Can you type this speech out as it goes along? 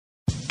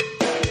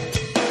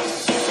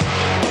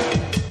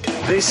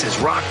This is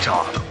Rock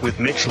Talk with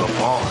Mitch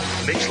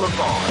LaFon. Mitch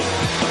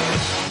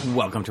LaFon.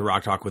 Welcome to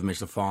Rock Talk with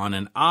Mitch LaFon,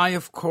 and I,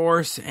 of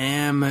course,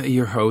 am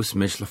your host,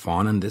 Mitch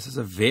LaFon, and this is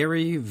a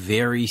very,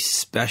 very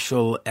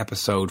special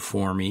episode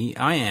for me.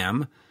 I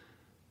am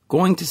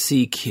going to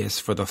see Kiss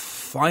for the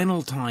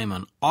final time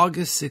on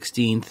August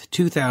 16th,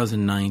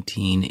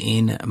 2019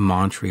 in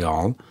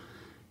Montreal,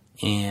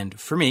 and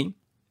for me,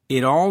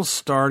 it all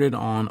started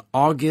on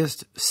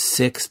August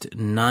 6th,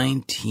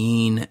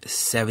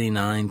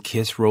 1979.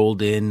 Kiss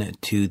rolled in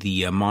to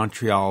the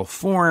Montreal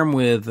Forum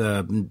with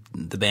the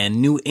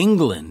band New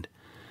England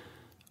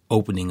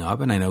opening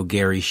up. And I know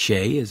Gary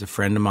Shea is a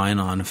friend of mine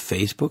on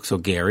Facebook. So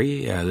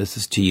Gary, this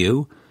is to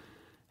you.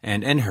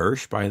 And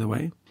Hirsch, by the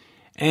way.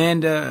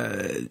 And,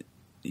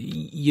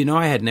 you know,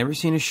 I had never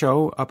seen a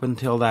show up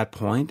until that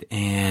point,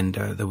 and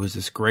there was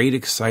this great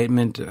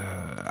excitement.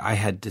 I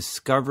had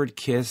discovered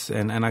Kiss,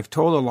 and I've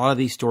told a lot of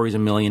these stories a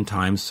million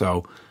times,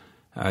 so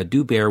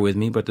do bear with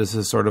me, but this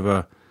is sort of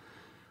we're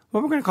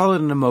going to call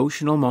it an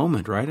emotional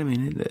moment, right? I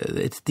mean,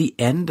 it's the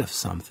end of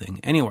something.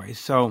 Anyway,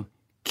 so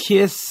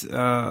Kiss,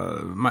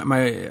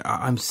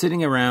 I'm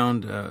sitting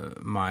around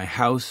my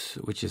house,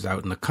 which is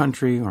out in the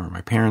country, or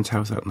my parents'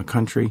 house out in the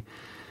country,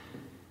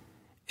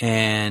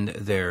 and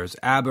there's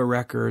ABBA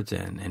records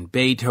and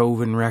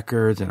Beethoven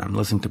records, and I'm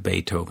listening to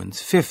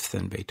Beethoven's Fifth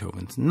and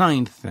Beethoven's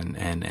Ninth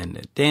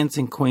and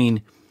Dancing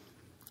Queen.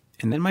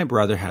 And then my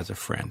brother has a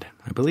friend.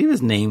 I believe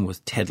his name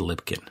was Ted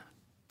Lipkin.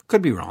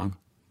 Could be wrong.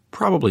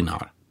 Probably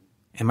not.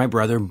 And my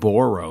brother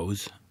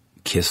borrows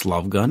Kiss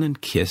Love Gun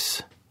and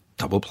Kiss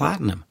Double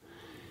Platinum.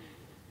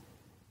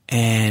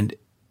 And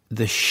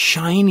the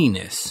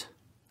shininess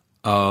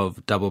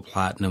of Double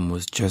Platinum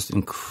was just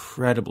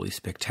incredibly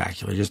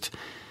spectacular.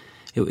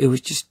 It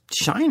was just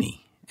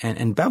shiny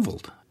and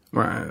beveled.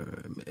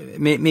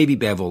 Maybe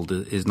beveled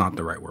is not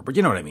the right word, but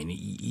you know what I mean.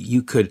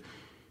 You could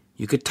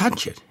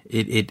touch it.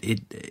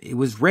 It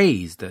was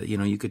raised. You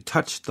know, you could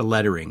touch the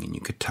lettering and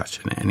you could touch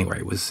it.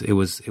 Anyway, it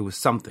was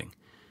something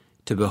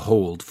to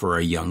behold for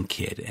a young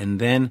kid. And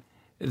then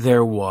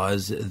there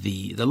was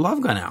the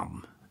Love Gun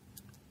album,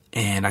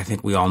 and I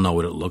think we all know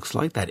what it looks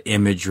like. That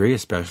imagery,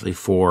 especially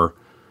for,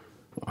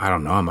 I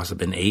don't know, I must have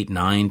been 8,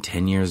 9,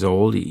 10 years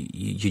old.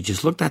 You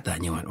just looked at that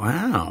and you went,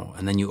 wow.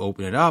 And then you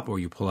open it up or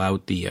you pull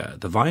out the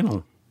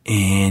vinyl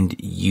and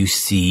you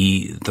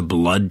see the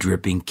blood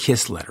dripping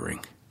Kiss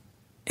lettering.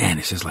 And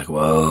it's just like,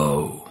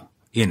 whoa.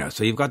 You know,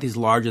 so you've got these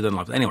larger than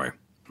life. Anyway,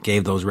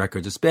 gave those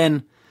records a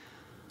spin.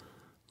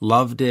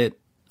 Loved it.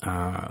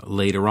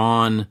 Later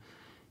on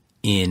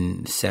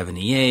in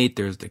 78,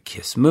 there's the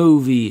Kiss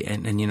movie.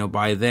 And you know,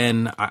 by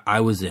then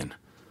I was in.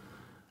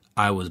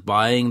 I was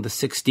buying the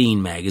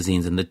 16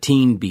 magazines and the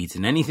Teen Beats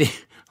and anything,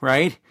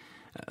 right?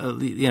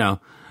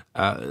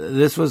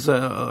 This was,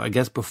 I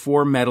guess,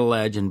 before Metal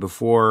Edge and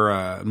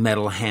before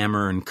Metal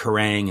Hammer and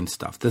Kerrang and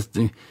stuff.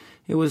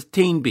 It was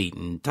Teen Beat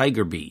and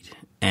Tiger Beat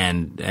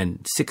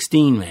and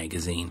 16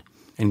 magazine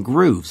and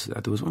Grooves.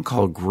 There was one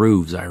called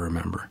Grooves, I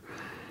remember.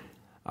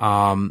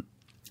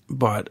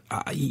 But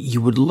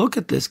you would look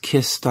at this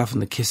Kiss stuff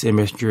and the Kiss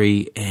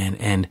imagery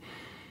and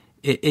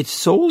it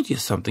sold you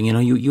something. You know,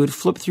 you would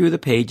flip through the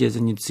pages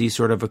and you'd see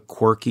sort of a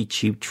quirky,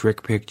 cheap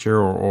trick picture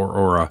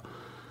or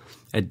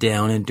a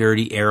down and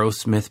dirty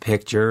Aerosmith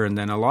picture, and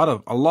then a lot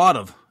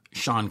of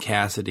Sean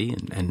Cassidy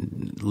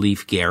and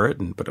Leif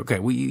Garrett. But okay,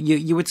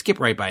 you would skip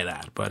right by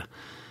that. But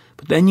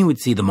then you would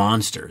see the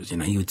monsters. You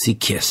know, you would see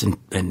Kiss and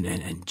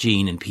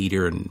Gene and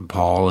Peter and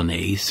Paul and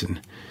Ace,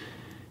 and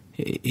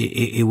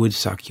it would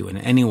suck you in.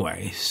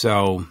 Anyway,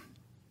 so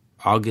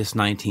August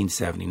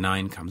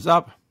 1979 comes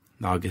up.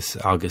 August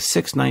 6,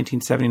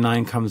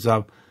 1979 comes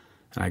up,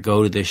 and I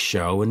go to this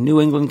show, and New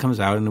England comes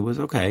out, and it was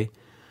okay.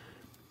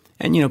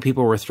 And, you know,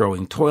 people were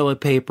throwing toilet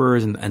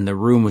papers, and the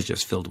room was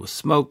just filled with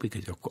smoke,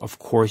 because, of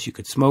course, you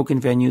could smoke in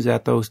venues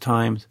at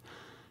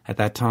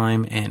that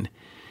time, and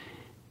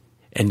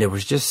there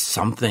was just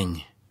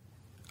something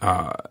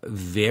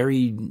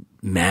very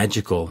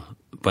magical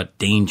but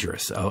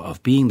dangerous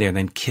of being there. And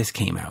then Kiss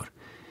came out.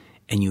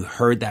 And you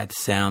heard that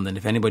sound, and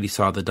if anybody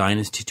saw the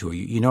Dynasty Tour,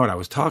 you know what I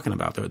was talking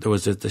about. There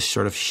was this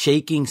sort of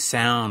shaking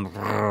sound,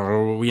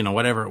 you know,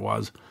 whatever it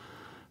was,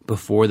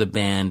 before the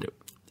band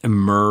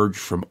emerged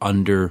from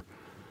under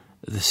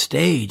the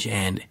stage,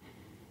 and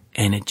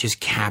it just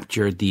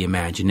captured the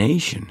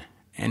imagination.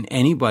 And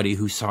anybody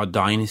who saw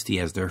Dynasty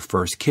as their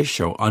first Kiss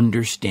show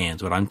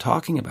understands what I'm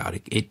talking about.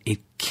 It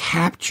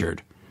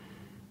captured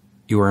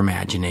your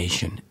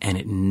imagination, and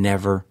it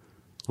never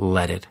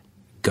let it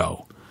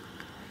go.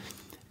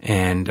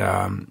 And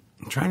I'm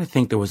trying to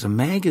think, there was a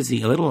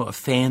magazine, a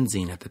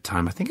fanzine at the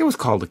time. I think it was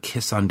called the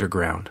Kiss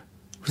Underground.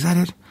 Was that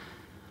it?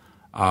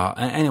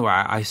 Anyway,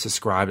 I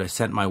subscribed. I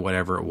sent my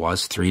whatever it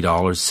was, $3,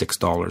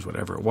 $6,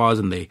 whatever it was.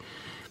 And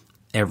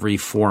every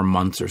 4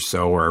 months or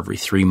so, or every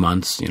 3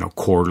 months, you know,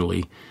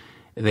 quarterly,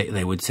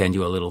 they would send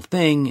you a little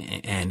thing,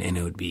 and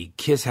it would be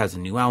Kiss has a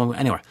new album.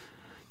 Anyway,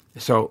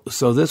 so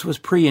this was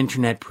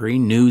pre-internet,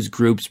 pre-news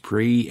groups,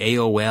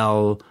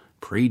 pre-AOL,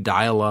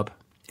 pre-dial-up.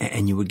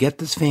 And you would get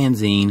this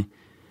fanzine,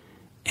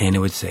 And it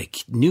would say,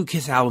 new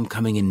Kiss album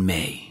coming in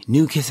May.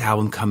 New Kiss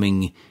album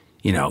coming,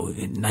 in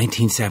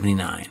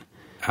 1979.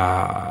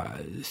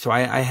 So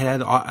I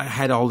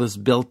had all this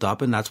built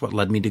up, and that's what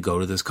led me to go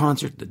to this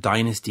concert. The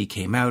Dynasty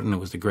came out, and it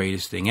was the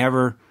greatest thing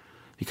ever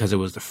because it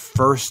was the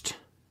first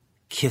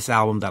Kiss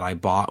album that I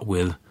bought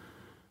with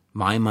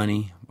my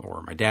money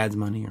or my dad's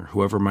money or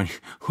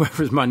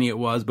whoever's money it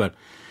was. But,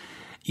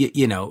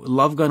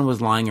 Love Gun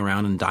was lying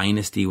around and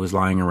Dynasty was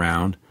lying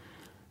around.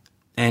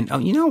 And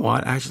you know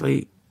what?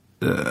 Actually,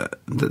 I'm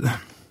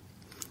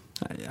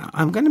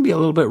going to be a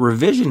little bit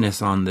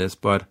revisionist on this,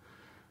 but,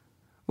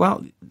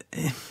 I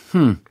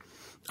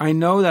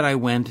know that I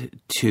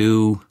went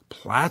to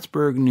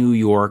Plattsburgh, New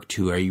York,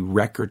 to a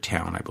record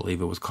town, I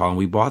believe it was called, and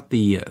we bought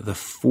the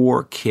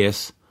 4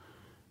 Kiss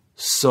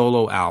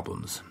solo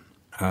albums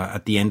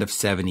at the end of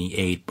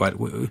 78, but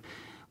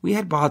we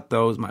had bought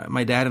those.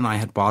 My dad and I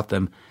had bought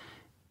them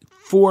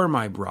for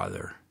my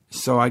brother.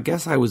 So I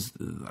guess I was,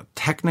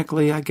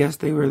 technically,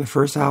 they were the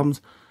first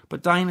albums,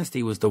 but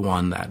Dynasty was the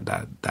one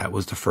that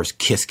was the first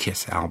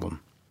Kiss album.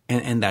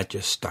 And that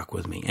just stuck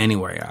with me.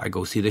 Anyway, I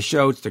go see the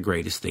show. It's the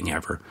greatest thing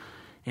ever.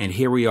 And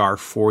here we are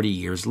 40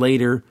 years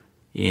later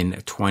in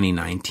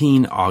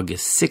 2019,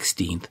 August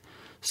 16th.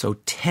 So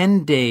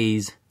 10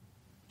 days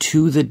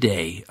to the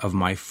day of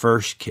my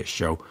first Kiss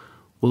show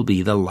will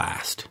be the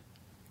last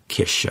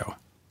Kiss show.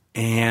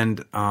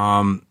 And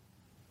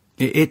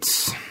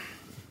it's,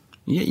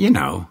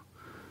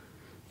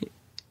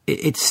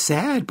 it's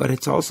sad, but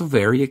it's also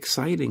very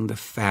exciting. The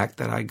fact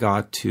that I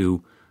got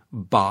to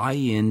buy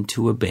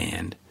into a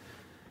band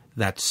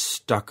that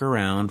stuck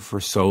around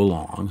for so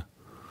long.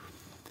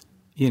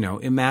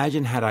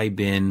 Imagine had I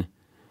been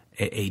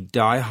a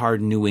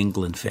diehard New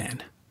England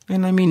fan.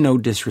 And I mean no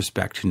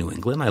disrespect to New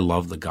England. I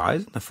love the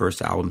guys. The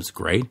first album's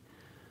great.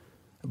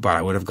 But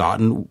I would have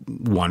gotten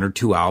 1 or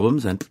 2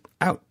 albums and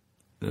out.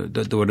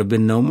 There would have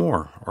been no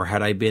more. Or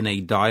had I been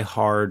a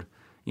diehard,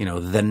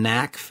 the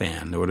Knack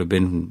fan, there would have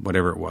been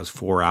whatever it was,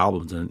 4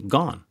 albums and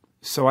gone.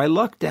 So I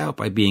lucked out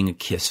by being a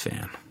Kiss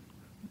fan.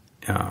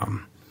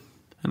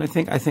 And I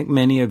think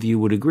many of you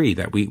would agree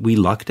that we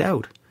lucked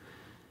out.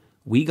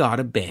 We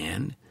got a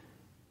band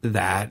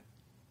that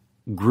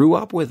grew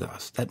up with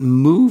us, that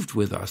moved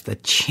with us,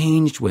 that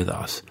changed with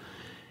us.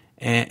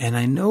 And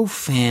I know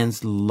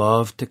fans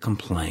love to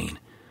complain.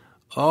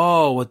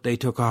 Oh, what they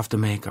took off the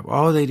makeup.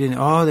 Oh, they didn't.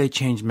 Oh, they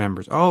changed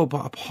members. Oh,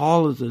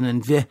 Paul is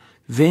and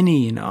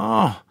Vinny, and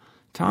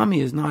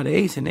Tommy is not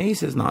Ace, and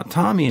Ace is not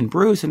Tommy, and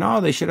Bruce,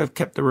 and they should have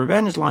kept the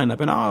Revenge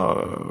lineup, and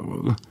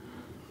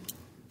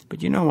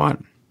But you know what?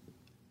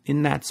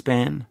 In that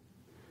span,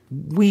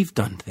 we've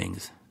done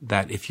things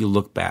that if you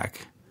look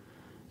back,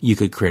 you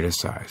could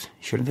criticize.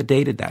 You shouldn't have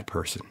dated that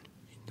person.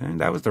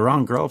 That was the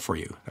wrong girl for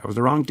you. That was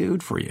the wrong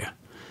dude for you.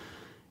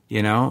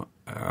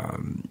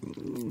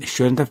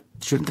 Shouldn't have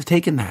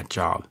taken that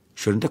job.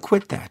 Shouldn't have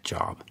quit that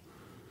job.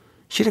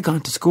 Should have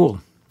gone to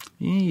school.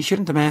 You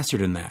shouldn't have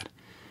mastered in that.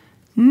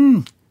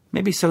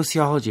 Maybe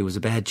sociology was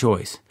a bad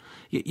choice.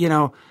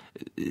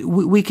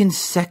 We can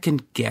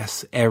second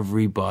guess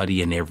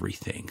everybody and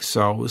everything.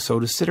 So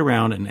to sit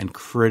around and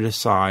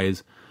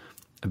criticize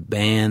a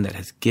band that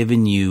has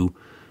given you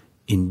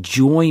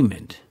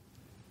enjoyment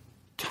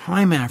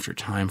time after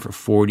time for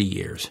 40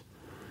 years,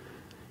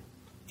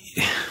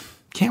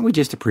 can't we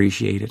just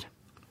appreciate it?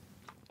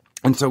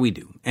 And so we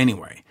do.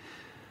 Anyway,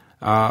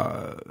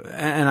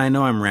 and I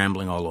know I'm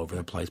rambling all over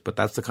the place, but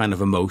that's the kind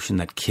of emotion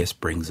that Kiss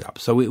brings up.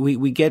 So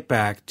we get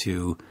back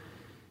to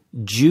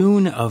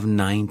June of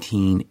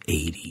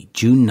 1980,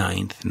 June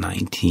 9th,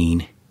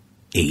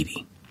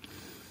 1980.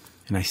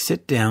 And I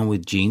sit down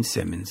with Gene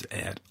Simmons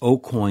at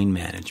Aucoin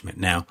Management.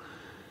 Now,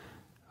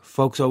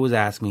 folks always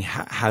ask me,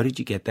 how did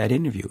you get that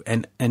interview?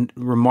 And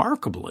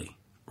remarkably,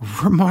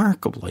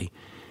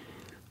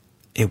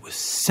 it was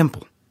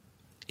simple.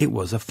 It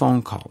was a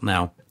phone call.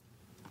 Now,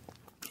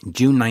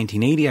 June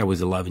 1980, I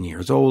was 11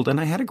 years old, and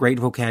I had a great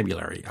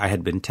vocabulary. I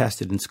had been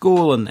tested in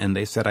school, and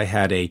they said I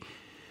had a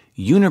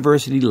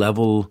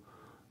university-level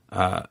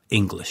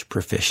English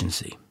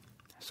proficiency.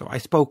 So I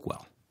spoke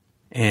well.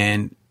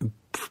 And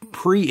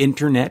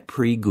pre-internet,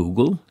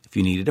 pre-Google, if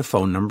you needed a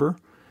phone number,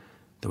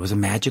 there was a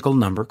magical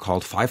number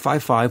called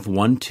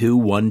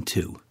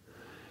 555-1212.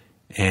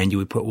 And you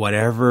would put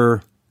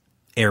whatever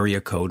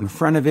area code in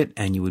front of it,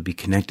 and you would be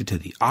connected to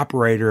the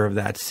operator of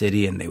that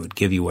city, and they would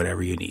give you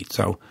whatever you need.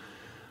 So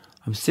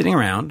I'm sitting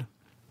around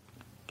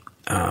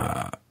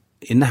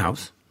in the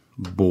house,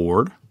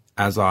 bored,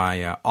 as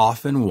I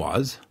often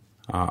was.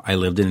 I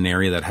lived in an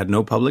area that had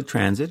no public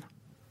transit,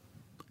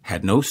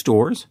 had no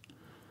stores.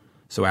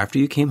 So after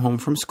you came home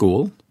from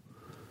school,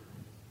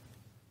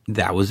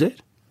 that was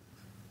it.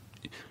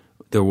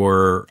 There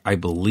were, I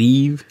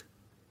believe,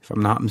 if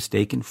I'm not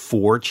mistaken,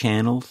 4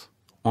 channels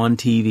on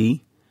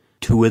TV.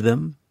 2 of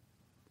them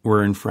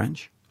were in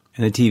French,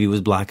 and the TV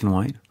was black and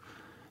white.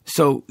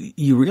 So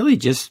you really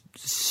just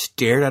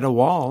stared at a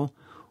wall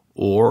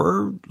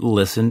or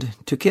listened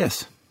to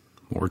Kiss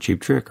or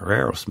Cheap Trick or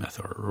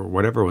Aerosmith or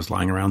whatever was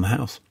lying around the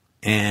house.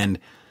 And,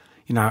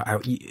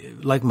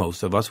 like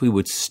most of us, we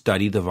would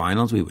study the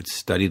vinyls, we would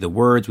study the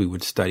words, we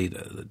would study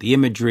the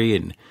imagery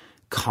and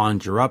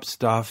conjure up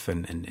stuff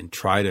and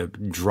try to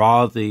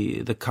draw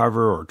the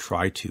cover or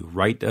try to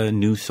write a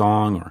new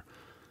song.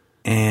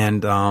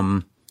 And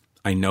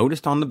I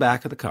noticed on the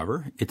back of the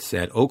cover, it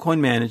said Aucoin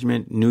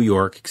Management, New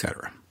York,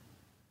 etc.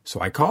 So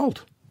I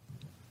called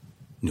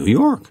New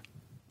York,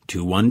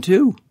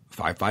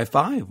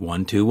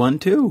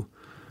 212-555-1212,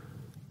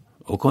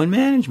 Aucoin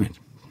Management.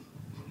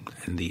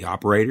 And the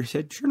operator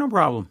said, sure, no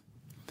problem.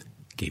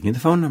 Gave me the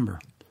phone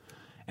number.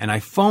 And I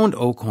phoned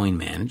Aucoin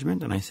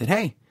Management and I said,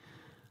 hey,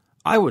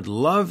 I would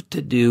love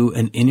to do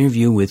an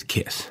interview with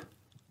Kiss.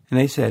 And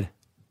they said,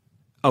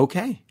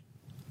 okay.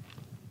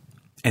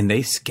 And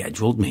they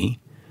scheduled me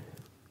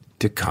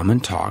to come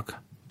and talk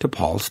to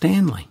Paul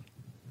Stanley.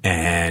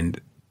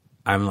 And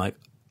I'm like,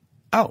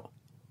 oh,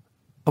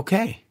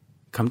 okay.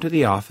 Come to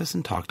the office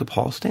and talk to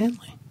Paul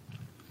Stanley.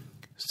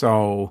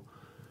 So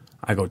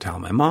I go tell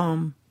my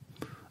mom.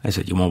 I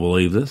said, you won't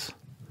believe this.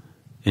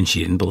 And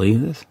she didn't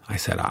believe this. I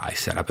said, I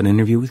set up an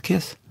interview with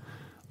Kiss.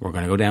 We're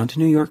going to go down to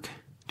New York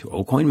to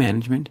Aucoin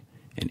Management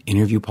and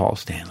interview Paul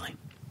Stanley.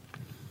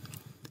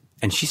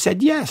 And she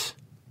said, yes.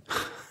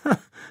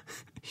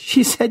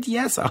 She said,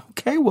 yes.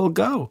 Okay, we'll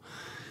go.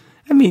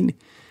 I mean,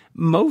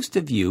 most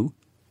of you,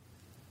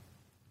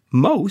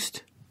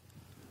 and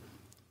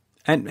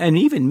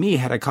even me,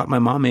 had I caught my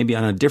mom maybe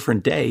on a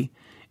different day,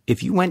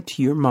 if you went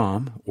to your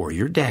mom or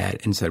your dad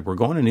and said, we're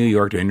going to New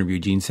York to interview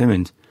Gene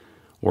Simmons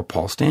or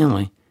Paul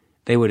Stanley,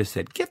 they would have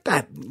said, get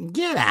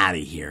out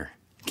of here.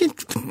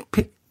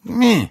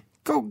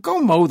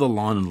 Go mow the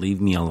lawn and leave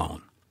me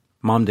alone.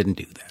 Mom didn't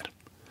do that.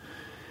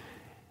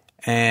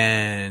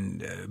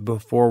 And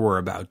before we're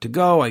about to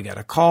go, I get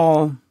a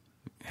call.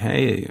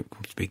 Hey,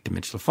 speak to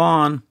Mitch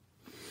Lafon.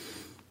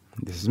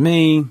 This is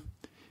me.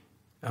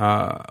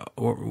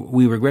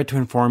 We regret to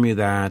inform you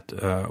that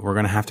we're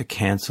going to have to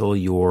cancel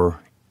your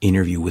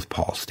interview with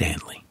Paul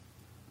Stanley.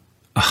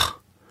 Ugh.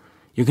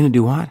 You're going to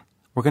do what?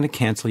 We're going to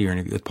cancel your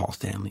interview with Paul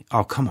Stanley.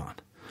 Oh, come on.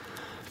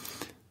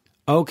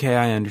 Okay,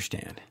 I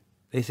understand.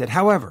 They said,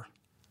 however,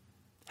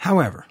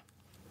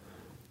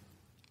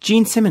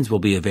 Gene Simmons will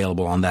be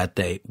available on that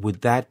day.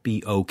 Would that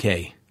be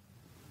okay?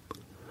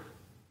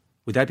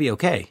 Would that be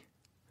okay?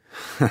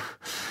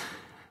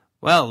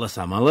 Well,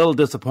 listen, I'm a little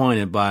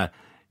disappointed, but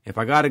if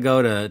I got to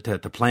go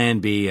to Plan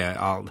B,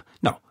 no.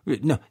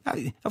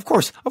 Of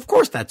course,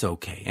 that's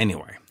okay.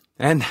 Anyway,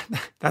 and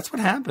that's what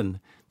happened.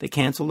 They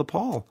canceled the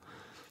Paul,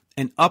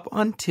 and up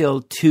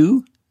until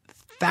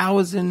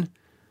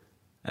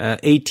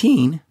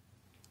 2018,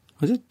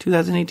 was it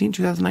 2018,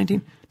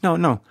 2019?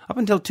 No. Up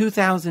until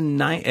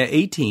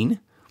 2018,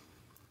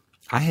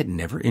 I had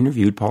never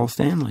interviewed Paul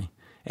Stanley,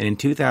 and in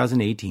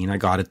 2018, I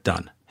got it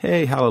done.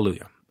 Hey,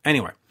 hallelujah.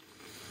 Anyway.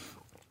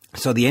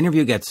 So the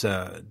interview gets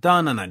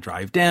done, and I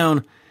drive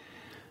down,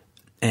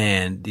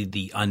 and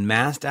the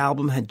Unmasked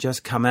album had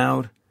just come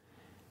out,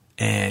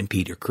 and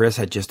Peter Criss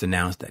had just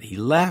announced that he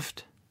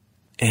left,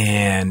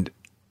 and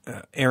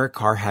Eric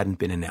Carr hadn't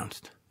been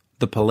announced.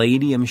 The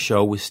Palladium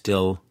show was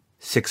still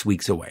 6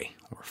 weeks away,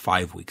 or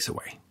 5 weeks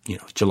away,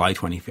 July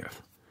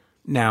 25th.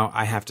 Now,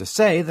 I have to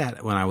say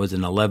that when I was an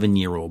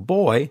 11-year-old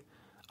boy,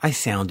 I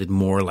sounded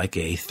more like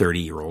a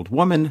 30-year-old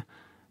woman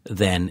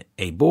than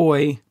a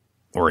boy,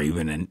 or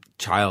even a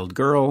child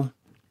girl,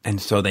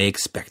 and so they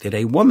expected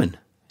a woman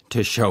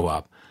to show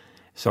up.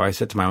 So I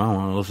said to my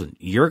mom, listen,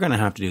 you're going to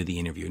have to do the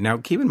interview. Now,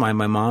 keep in mind,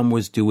 my mom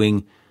was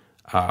doing,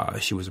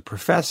 she was a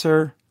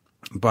professor,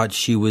 but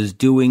she was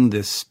doing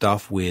this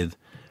stuff with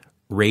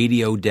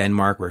Radio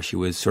Denmark, where she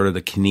was sort of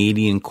the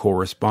Canadian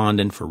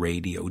correspondent for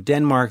Radio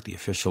Denmark, the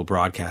official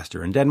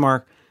broadcaster in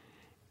Denmark,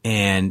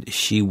 and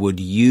she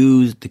would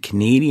use the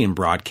Canadian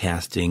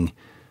broadcasting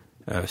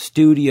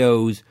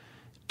studios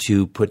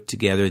to put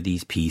together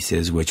these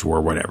pieces, which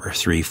were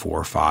 3,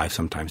 4, 5,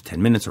 sometimes 10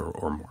 minutes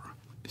or more.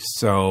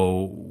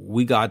 So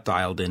we got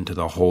dialed into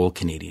the whole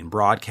Canadian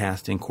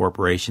Broadcasting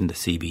Corporation, the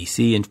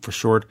CBC and for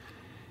short,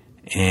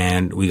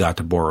 and we got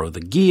to borrow the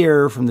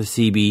gear from the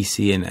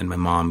CBC, and my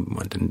mom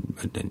went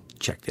and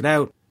checked it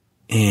out,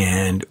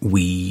 and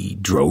we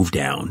drove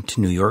down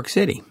to New York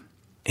City.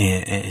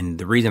 And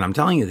the reason I'm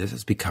telling you this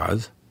is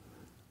because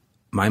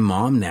my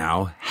mom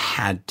now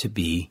had to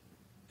be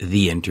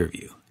the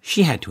interview.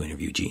 She had to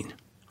interview Gene,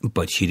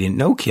 but she didn't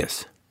know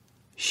Kiss.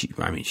 She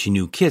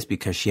knew Kiss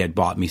because she had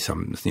bought me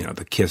some,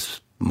 the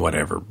Kiss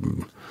whatever,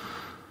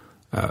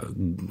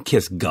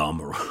 Kiss gum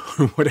or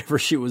whatever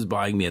she was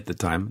buying me at the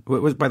time.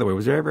 By the way,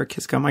 was there ever a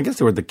Kiss gum? I guess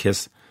there were the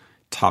Kiss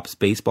Topps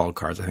baseball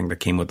cards, I think,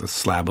 that came with a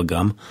slab of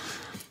gum.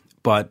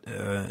 But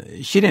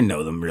she didn't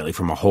know them really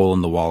from a hole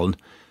in the wall. And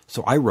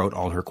so I wrote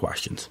all her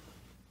questions.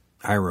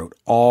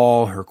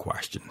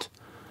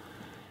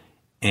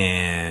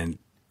 And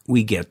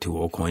we get to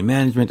Aucoin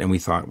Management, and we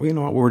thought, well, you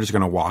know what, we're just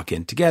going to walk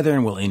in together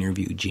and we'll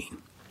interview Gene.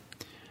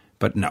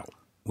 But no,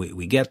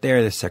 we get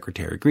there, the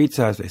secretary greets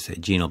us. They say,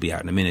 Gene will be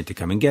out in a minute to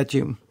come and get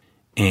you.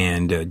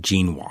 And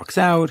Gene walks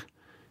out,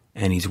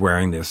 and he's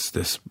wearing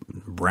this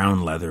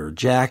brown leather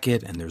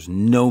jacket, and there's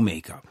no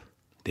makeup.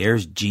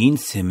 there's Gene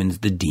Simmons,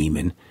 the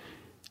demon,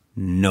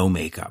 no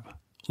makeup,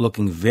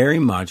 looking very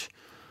much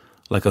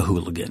like a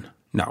hooligan.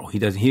 No, he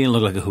didn't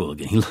look like a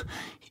hooligan.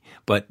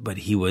 But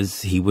he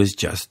was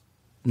just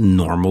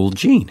normal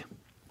Gene.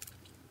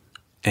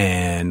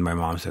 And my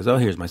mom says, "Oh,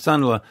 here's my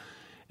son-in-law,"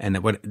 and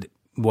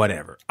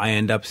whatever. I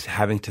end up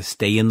having to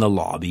stay in the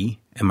lobby,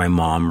 and my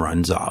mom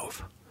runs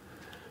off.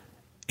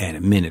 And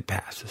a minute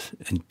passes,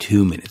 and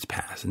 2 minutes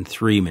pass, and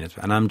 3 minutes,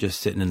 and I'm just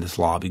sitting in this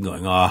lobby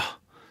going, "Oh,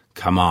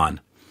 come on."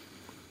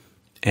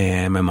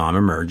 And my mom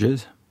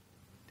emerges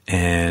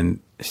and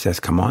says,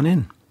 "Come on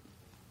in."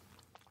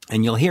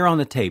 And you'll hear on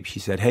the tape, she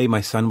said, "Hey,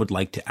 my son would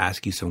like to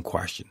ask you some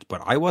questions."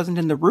 But I wasn't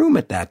in the room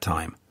at that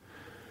time.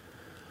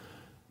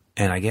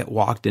 And I get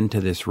walked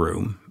into this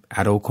room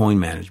at Aucoin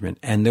Management,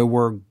 and there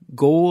were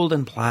gold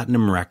and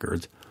platinum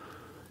records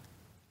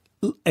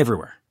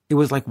everywhere. It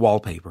was like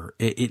wallpaper.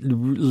 It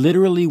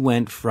literally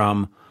went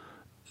from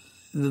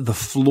the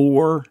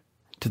floor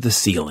to the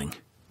ceiling.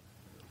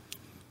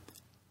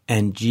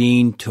 And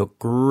Gene took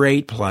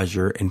great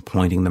pleasure in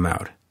pointing them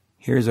out.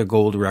 Here's a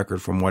gold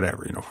record from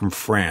whatever, from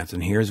France,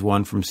 and here's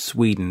one from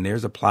Sweden.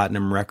 There's a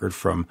platinum record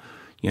from,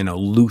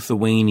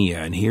 Lithuania,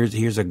 and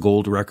here's a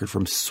gold record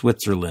from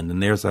Switzerland,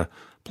 and there's a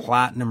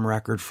platinum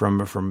record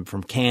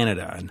from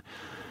Canada,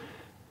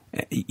 and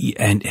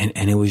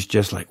it was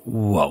just like,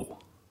 whoa.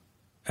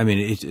 I mean,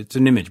 it's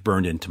an image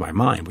burned into my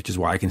mind, which is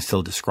why I can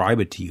still describe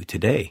it to you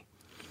today.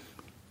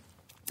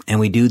 And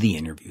we do the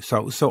interview.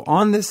 So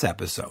on this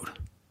episode,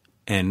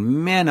 and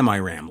man, am I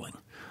rambling.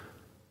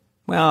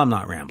 Well, I'm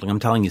not rambling. I'm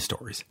telling you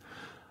stories.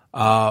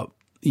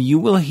 You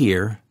will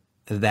hear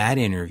that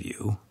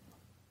interview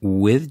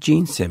with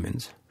Gene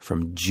Simmons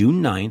from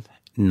June 9th,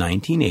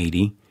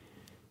 1980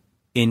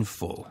 in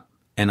full.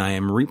 And I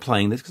am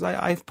replaying this because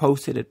I've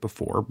posted it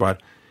before,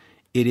 but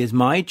it is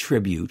my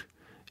tribute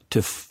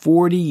to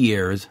 40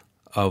 years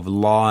of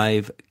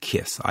live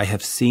Kiss. I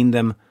have seen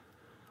them,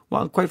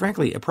 well, quite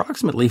frankly,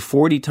 approximately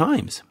 40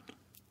 times.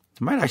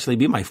 It might actually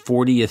be my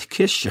 40th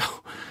Kiss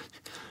show,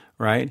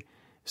 right?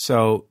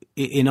 So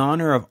in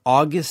honor of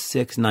August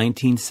 6,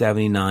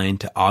 1979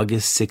 to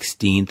August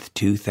 16th,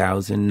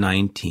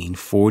 2019,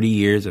 40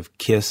 years of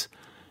Kiss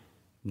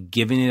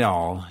giving it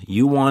all.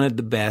 You wanted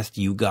the best,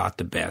 you got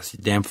the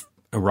best. Damn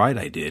right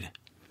I did.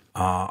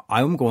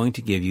 I'm going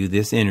to give you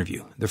this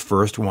interview, the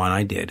first one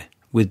I did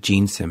with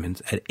Gene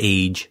Simmons at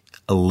age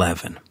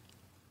 11.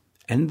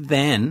 And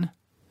then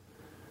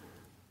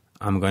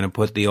I'm going to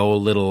put the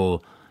old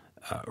little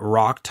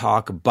Rock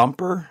Talk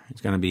bumper.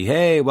 It's going to be,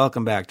 "Hey,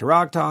 welcome back to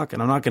Rock Talk."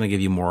 And I'm not going to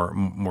give you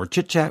more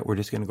chit-chat. We're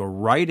just going to go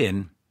right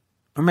in.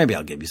 Or maybe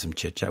I'll give you some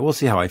chit-chat. We'll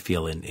see how I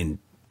feel in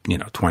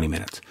 20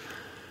 minutes.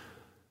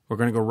 We're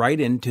going to go right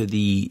into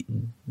the,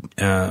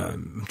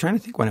 I'm trying to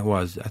think when it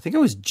was. I think it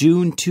was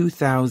June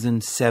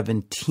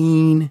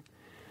 2017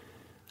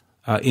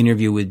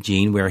 interview with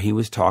Gene, where he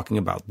was talking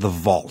about the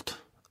Vault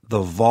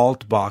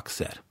box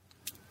set,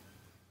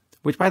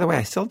 which, by the way,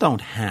 I still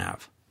don't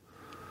have.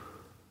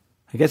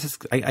 I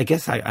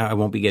guess I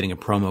won't be getting a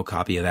promo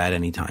copy of that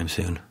anytime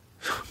soon.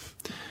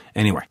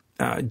 Anyway,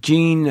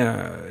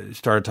 Gene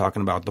started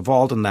talking about the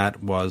Vault, and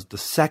that was the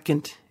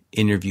second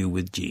interview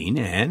with Gene,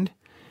 and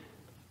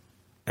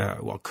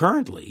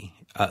currently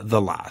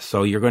the last.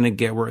 So you're going to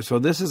get so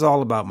this is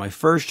all about my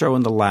first show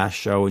and the last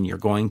show, and you're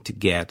going to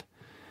get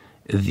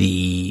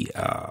the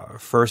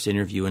first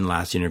interview and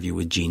last interview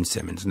with Gene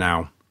Simmons.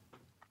 Now,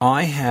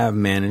 I have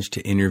managed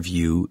to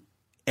interview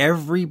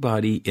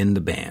everybody in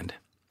the band,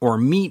 or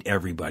meet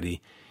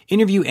everybody,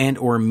 interview and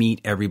or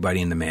meet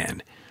everybody in the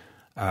band.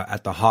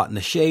 At the Hot in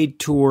the Shade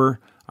tour,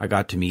 I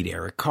got to meet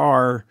Eric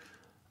Carr.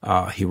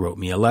 He wrote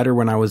me a letter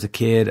when I was a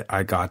kid.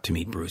 I got to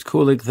meet Bruce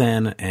Kulick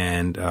then,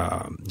 and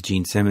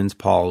Gene Simmons.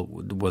 Paul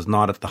was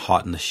not at the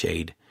Hot in the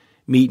Shade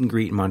meet and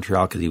greet in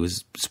Montreal because he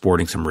was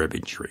sporting some rib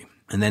injury.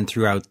 And then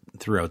throughout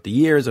the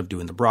years of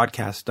doing the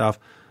broadcast stuff,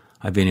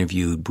 I've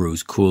interviewed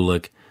Bruce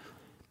Kulick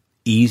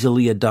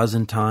easily a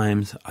dozen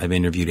times. I've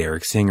interviewed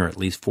Eric Singer at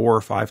least 4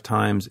 or 5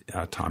 times,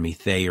 Tommy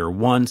Thayer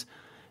once,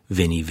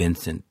 Vinnie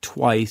Vincent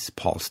twice,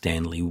 Paul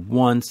Stanley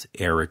once,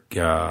 Eric,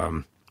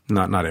 not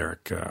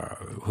Eric,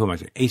 who am I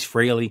saying? Ace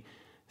Frehley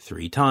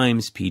 3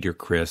 times, Peter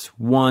Criss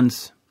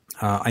once.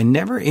 I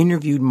never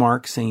interviewed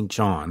Mark St.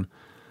 John,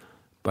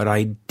 but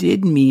I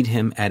did meet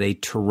him at a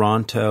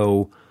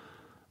Toronto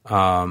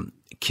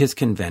Kiss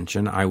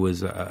convention. I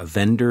was a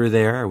vendor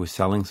there. I was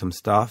selling some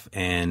stuff,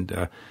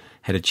 and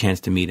had a chance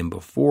to meet him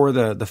before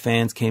the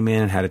fans came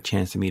in, and had a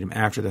chance to meet him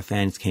after the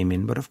fans came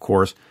in. But of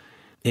course,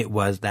 it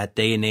was that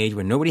day and age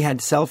when nobody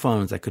had cell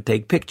phones that could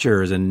take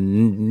pictures,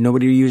 and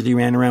nobody usually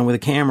ran around with a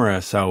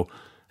camera. So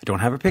I don't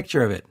have a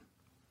picture of it,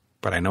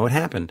 but I know it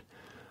happened.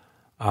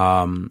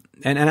 And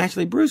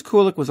actually, Bruce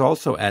Kulick was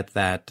also at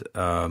that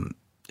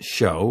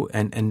show.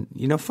 And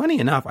funny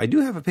enough, I do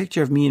have a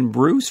picture of me and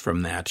Bruce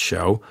from that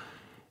show.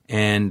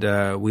 And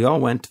we all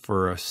went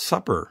for a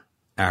supper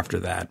after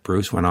that.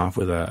 Bruce went off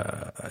with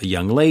a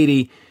young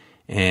lady,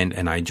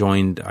 and I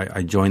joined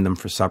them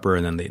for supper,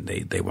 and then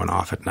they went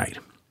off at night.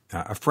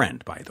 A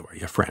friend, by the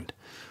way, a friend.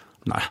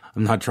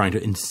 I'm not trying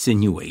to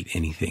insinuate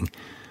anything.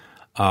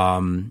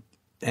 I've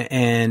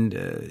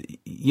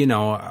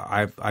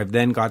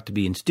then got to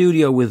be in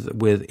studio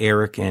with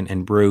Eric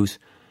and Bruce.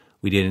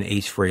 We did an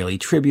Ace Frehley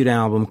tribute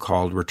album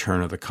called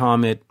Return of the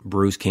Comet.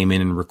 Bruce came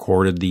in and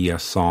recorded the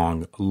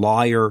song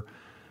Liar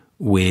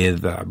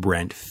with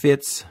Brent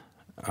Fitz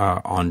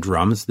on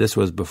drums. This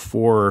was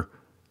before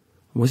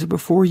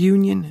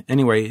Union?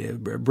 Anyway,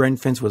 Brent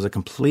Fitz was a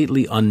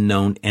completely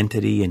unknown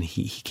entity, and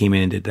he came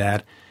in and did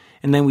that.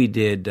 And then we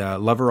did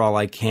Love Her All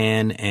I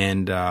Can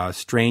and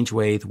Strange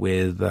Ways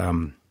with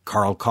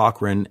Carl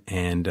Cochran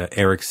and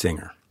Eric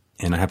Singer.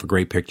 And I have a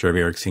great picture of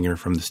Eric Singer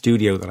from the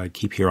studio that I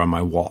keep here on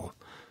my wall.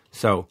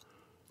 So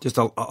just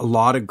a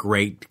lot of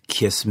great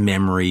Kiss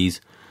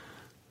memories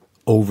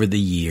over the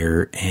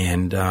year.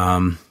 And,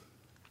 I'm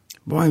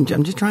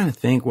just trying to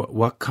think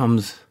what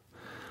comes,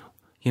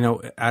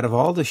 out of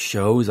all the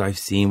shows I've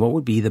seen, what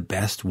would be the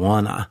best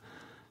one?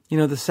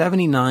 The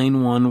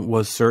 79 one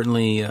was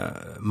certainly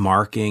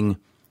marking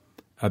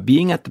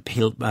being at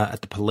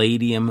the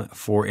Palladium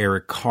for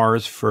Eric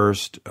Carr's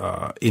first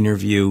show,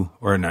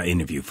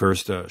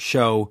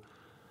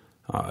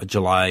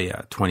 July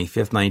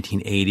 25th,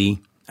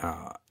 1980.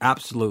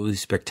 Absolutely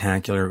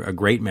spectacular, a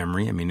great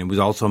memory. I mean, it was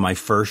also my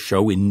first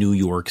show in New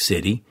York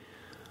City.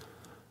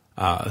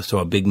 So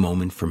a big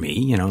moment for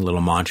me, a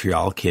little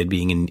Montreal kid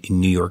being in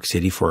New York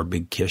City for a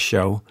big Kiss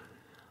show.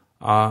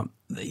 What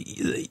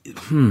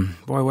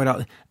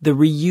else? The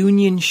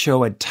reunion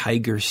show at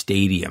Tiger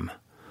Stadium.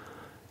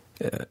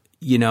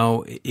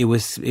 It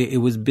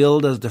was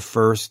billed as the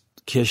first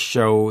Kiss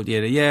show,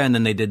 and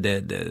then they did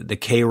the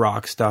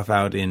K-Rock stuff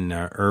out in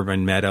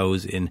Irvine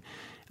Meadows, and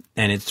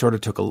it sort of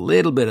took a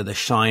little bit of the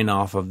shine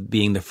off of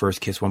being the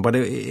first Kiss one, but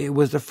it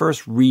was the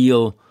first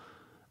real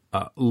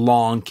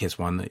long Kiss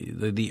one.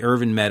 The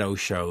Irvine Meadows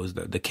shows,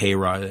 the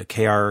K-Rock,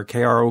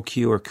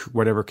 KROQ or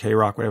whatever,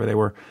 K-Rock, whatever they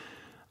were.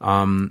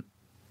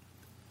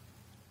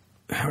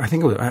 I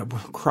think it was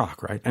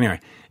Croc, right? Anyway,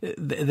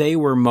 they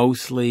were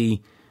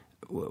mostly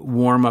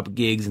warm-up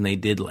gigs, and they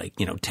did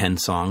 10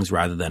 songs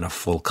rather than a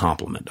full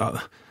complement.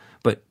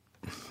 But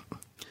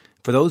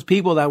for those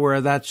people that were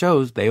at that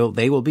shows, they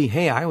will be,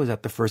 hey, I was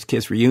at the first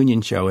Kiss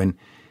reunion show, and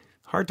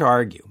hard to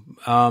argue.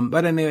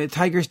 But anyway,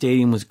 Tiger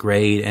Stadium was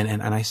great,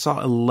 and I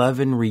saw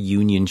 11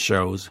 reunion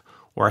shows,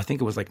 or I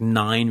think it was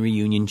 9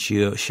 reunion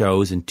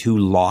shows and 2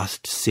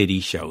 Lost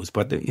City shows.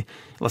 But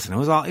listen, it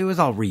was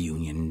all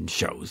reunion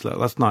shows.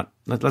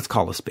 Let's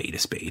call a spade a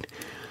spade.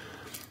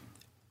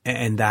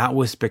 And that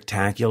was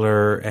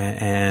spectacular.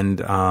 And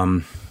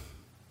the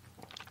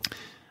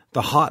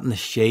Hot in the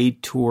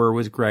Shade tour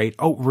was great.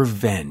 Oh,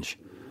 Revenge.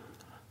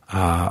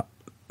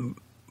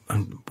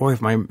 Boy,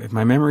 if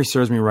my memory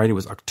serves me right, it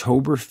was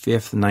October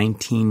 5th,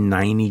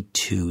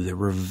 1992, the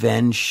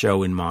Revenge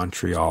show in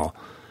Montreal.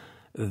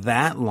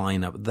 That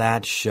lineup,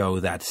 that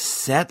show, that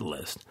set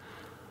list,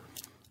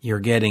 you're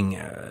getting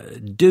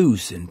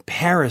Deuce and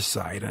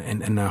Parasite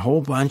and a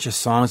whole bunch of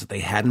songs that they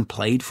hadn't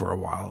played for a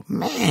while.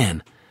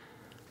 Man,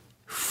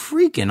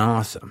 freaking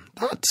awesome.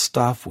 That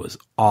stuff was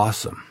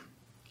awesome.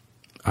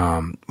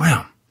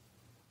 Wow.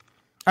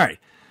 All right.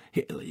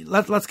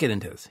 Let's get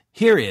into this.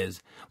 Here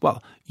is,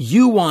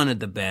 you wanted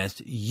the best.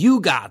 You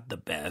got the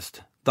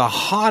best. The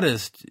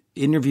hottest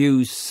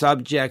interview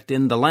subject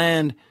in the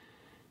land.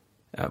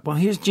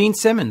 Here's Gene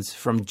Simmons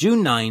from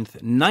June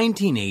 9th,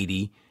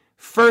 1980.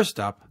 First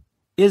up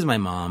is my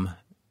mom,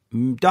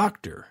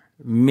 Dr.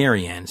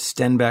 Marianne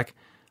Stenbeck,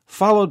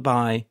 followed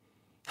by,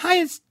 hi,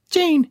 it's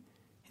Gene.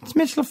 It's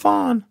Mitch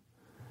LaFon.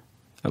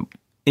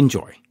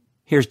 Enjoy.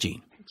 Here's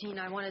Gene. Gene,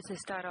 I wanted to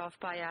start off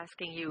by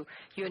asking you,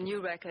 your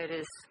new record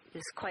is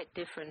quite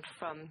different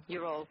from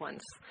your old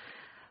ones.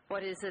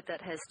 What is it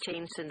that has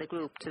changed in the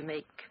group to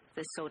make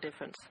this so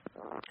different?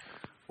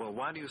 Well,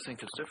 why do you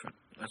think it's different?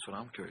 That's what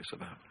I'm curious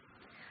about.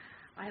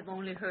 I have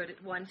only heard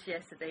it once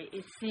yesterday.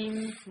 It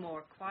seems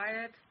more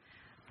quiet,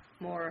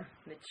 more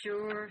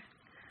mature.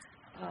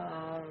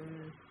 Well,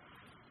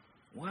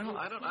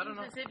 I don't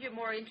know. As if you're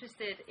more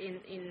interested in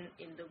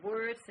the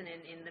words and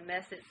in the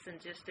message than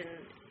just in...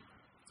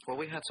 Well,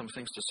 we had some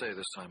things to say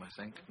this time, I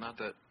think. Not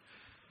that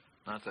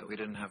we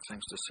didn't have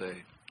things to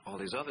say all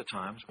these other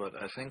times, but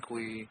I think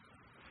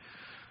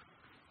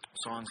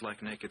songs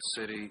like Naked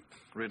City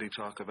really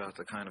talk about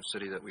the kind of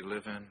city that we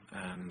live in,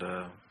 and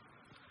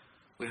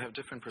we have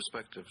different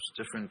perspectives,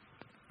 different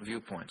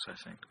viewpoints, I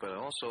think. But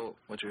also,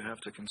 what you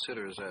have to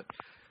consider is that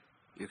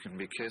you can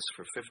be Kiss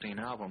for 15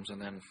 albums, and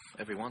then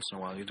every once in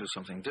a while you do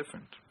something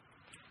different.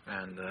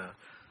 And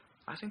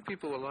I think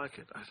people will like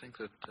it. I think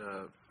that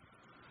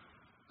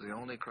the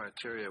only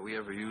criteria we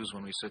ever use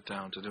when we sit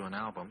down to do an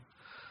album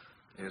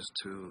is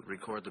to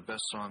record the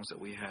best songs that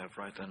we have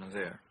right then and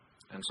there.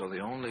 And so the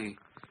only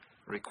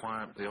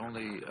requirement, you want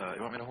me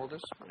to hold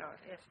this? No,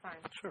 it's fine.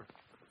 Sure.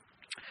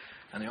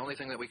 And the only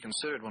thing that we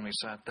considered when we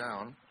sat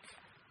down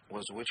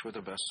was which were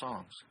the best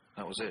songs.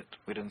 That was it.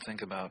 We didn't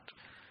think about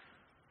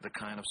the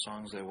kind of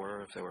songs they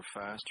were, if they were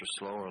fast or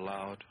slow or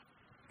loud.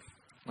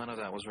 None of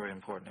that was very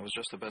important. It was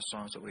just the best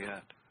songs that we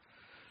had.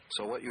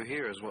 So what you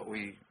hear is what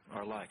we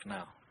are like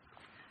now.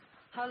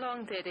 How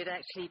long did it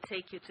actually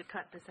take you to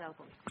cut this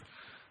album?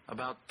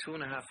 About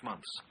 2.5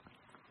 months.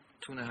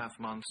 2.5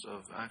 months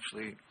of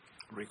actually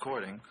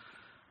recording,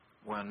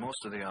 when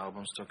most of the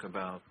albums took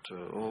about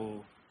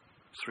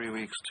 3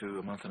 weeks to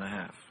a month and a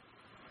half.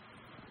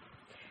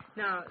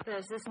 Now,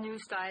 there's this new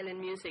style in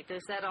music.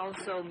 Does that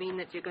also mean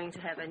that you're going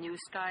to have a new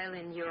style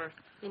in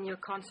your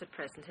concert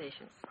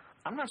presentations?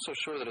 I'm not so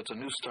sure that it's a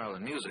new style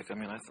in music. I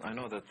mean, I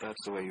know that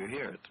that's the way you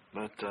hear it,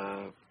 but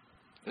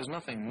there's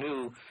nothing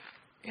new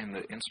in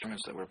the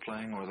instruments that we're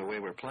playing or the way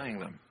we're playing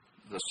them.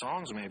 The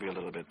songs may be a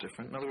little bit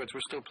different. In other words,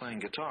 we're still playing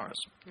guitars.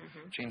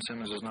 Mm-hmm. Gene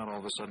Simmons is not all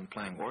of a sudden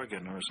playing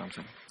organ or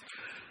something.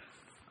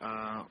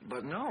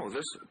 But no,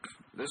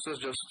 this is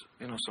just,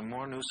 some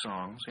more new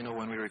songs.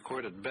 When we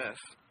recorded Beth,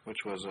 which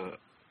was a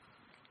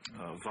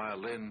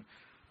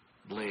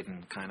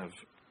violin-laden kind of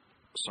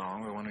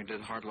song, or when we did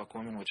Hard Luck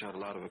Woman, which had a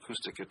lot of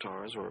acoustic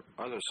guitars, or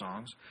other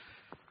songs,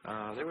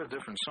 they were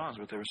different songs,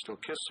 but they were still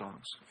Kiss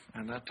songs.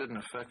 And that didn't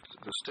affect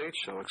the stage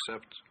show,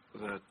 except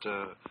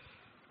that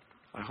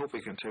I hope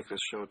we can take this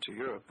show to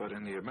Europe, but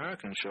in the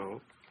American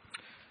show,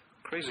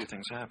 crazy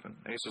things happen.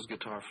 Ace's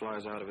guitar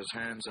flies out of his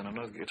hands, and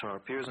another guitar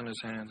appears in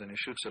his hands, and he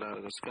shoots it out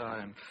of the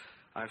sky, and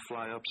I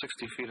fly up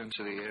 60 feet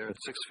into the air at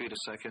 6 feet a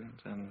second,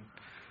 and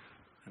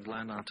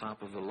land on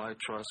top of the light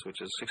truss,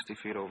 which is 60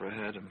 feet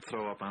overhead, and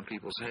throw up on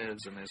people's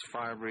heads, and there's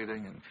fire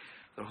breathing, and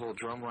the whole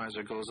drum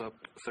riser goes up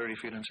 30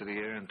 feet into the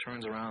air and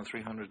turns around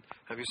 300.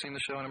 Have you seen the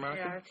show in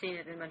America? Yeah, I've seen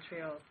it in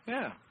Montreal.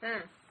 Yeah.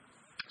 Yeah.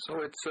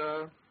 So it's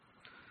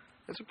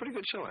a pretty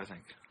good show, I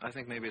think. I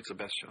think maybe it's the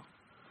best show.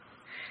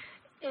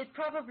 It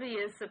probably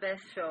is the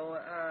best show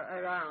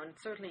around.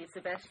 Certainly it's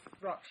the best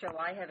rock show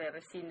I have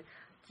ever seen.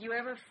 Do you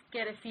ever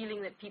get a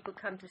feeling that people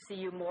come to see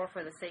you more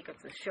for the sake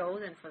of the show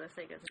than for the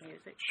sake of the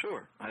music?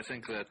 Sure. I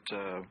think that,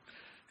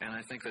 and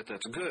I think that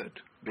that's good,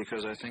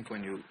 because I think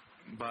when you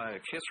buy a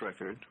Kiss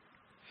record,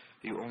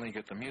 you only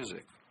get the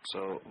music.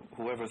 So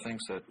whoever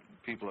thinks that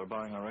people are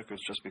buying our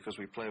records just because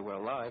we play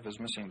well live is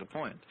missing the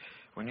point.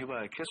 When you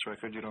buy a Kiss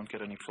record, you don't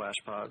get any flash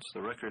pods.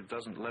 The record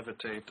doesn't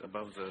levitate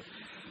above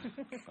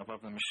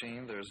the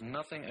machine. There's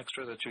nothing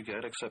extra that you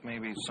get except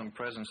maybe some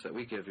presents that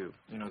we give you,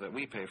 that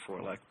we pay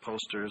for, like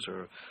posters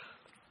or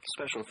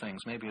special things,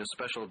 maybe a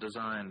special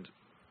designed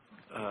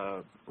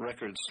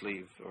record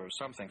sleeve or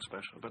something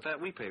special, but that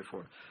we pay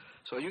for.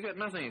 So you get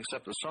nothing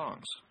except the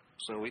songs.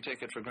 So we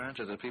take it for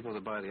granted that people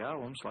that buy the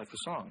albums like the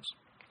songs.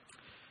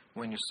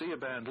 When you see a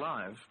band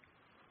live,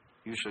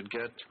 you should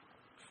get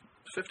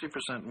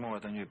 50% more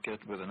than you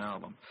get with an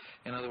album.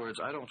 In other words,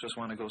 I don't just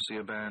want to go see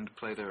a band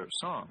play their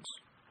songs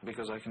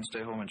because I can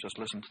stay home and just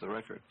listen to the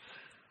record.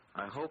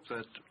 I hope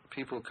that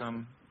people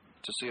come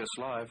to see us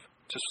live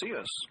to see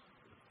us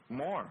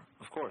more.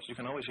 Of course, you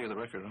can always hear the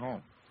record at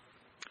home.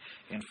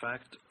 In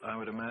fact, I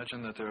would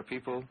imagine that there are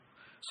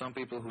some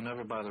people who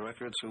never buy the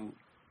records who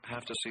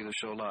have to see the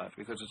show live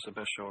because it's the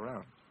best show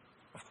around,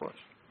 of course.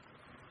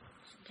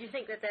 Do you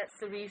think that that's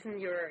the reason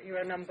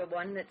you're number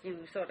one, that you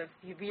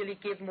really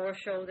give more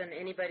show than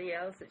anybody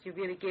else, that you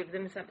really give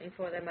them something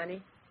for their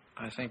money?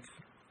 I think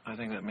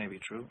that may be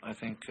true. I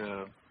think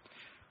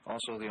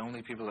also the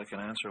only people that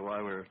can answer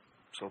why we're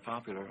so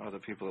popular are the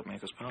people that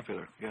make us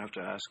popular. You have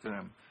to ask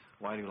them,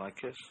 why do you like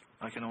Kiss?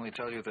 I can only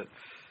tell you that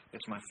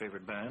it's my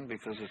favorite band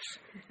because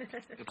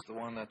it's the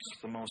one that's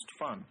the most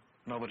fun.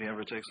 Nobody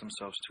ever takes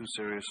themselves too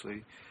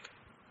seriously.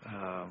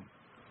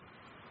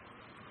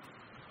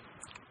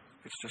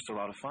 It's just a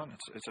lot of fun.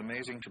 It's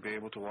amazing to be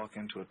able to walk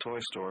into a toy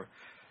store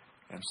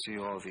and see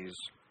all these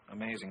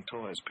amazing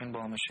toys,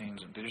 pinball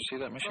machines. And did you see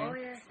that machine? Oh,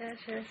 yes.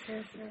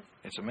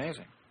 It's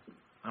amazing.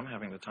 I'm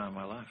having the time of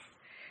my life.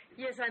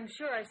 Yes, I'm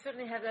sure. I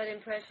certainly have that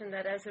impression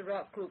that as a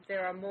rock group,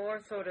 there are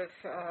more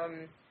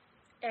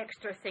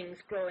extra things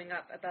growing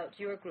up about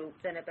your group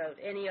than about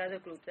any other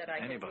group that I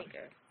can think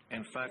of.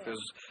 In fact,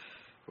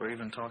 we're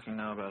even talking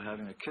now about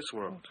having a Kiss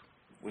World,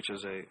 which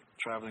is a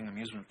traveling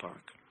amusement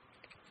park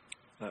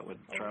that would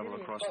travel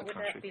across the country.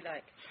 What would that be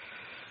like?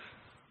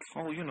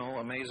 Oh,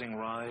 amazing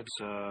rides,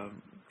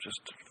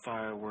 just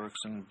fireworks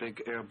and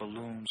big air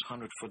balloons,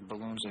 100-foot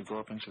balloons that go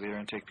up into the air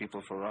and take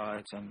people for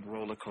rides, and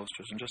roller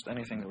coasters, and just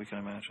anything that we can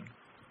imagine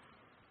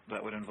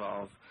that would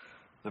involve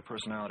the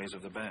personalities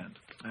of the band.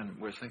 And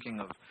we're thinking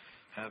of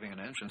having an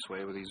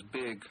entranceway with these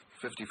big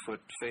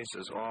 50-foot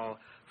faces all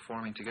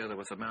forming together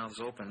with the mouths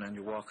open, and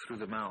you walk through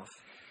the mouth,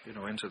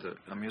 into the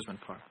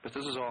amusement park. But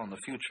this is all in the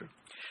future.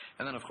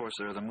 And then, of course,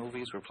 there are the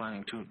movies. We're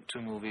planning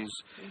two movies.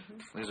 Mm-hmm.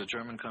 There's a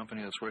German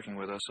company that's working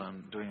with us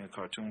on doing a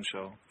cartoon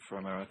show for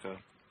America.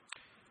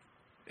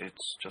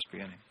 It's just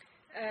beginning.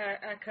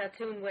 A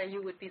cartoon where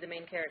you would be the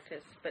main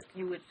characters, but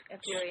you would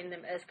appear in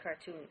them as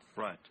cartoons.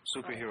 Right,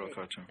 superhero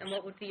cartoons. And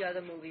what would the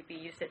other movie be?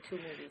 You said 2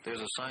 movies.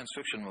 There's a science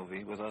fiction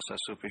movie with us as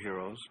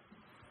superheroes,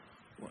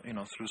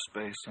 through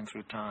space and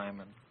through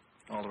time and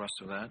all the rest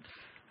of that.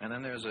 And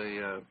then there's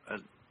a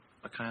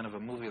kind of a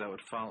movie that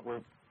would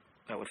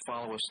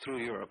follow us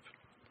through Europe,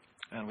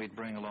 and we'd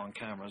bring along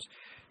cameras.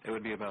 It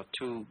would be about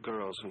 2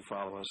 girls who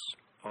follow us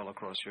all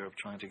across Europe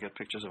trying to get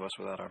pictures of us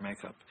without our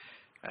makeup.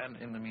 And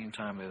in the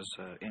meantime, there's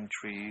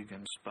intrigue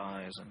and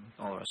spies and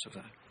all the rest of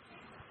that.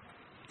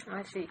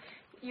 I see.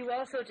 You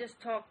also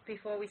just talked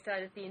before we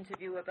started the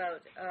interview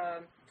about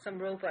some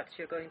robots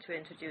you're going to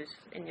introduce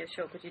in your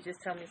show. Could you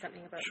just tell me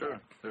something about Sure.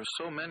 that? There's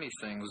so many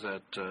things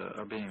that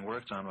are being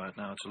worked on right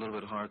now. It's a little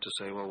bit hard to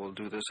say, well, we'll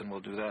do this and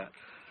we'll do that.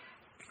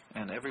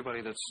 And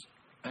anybody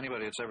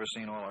that's ever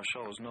seen all our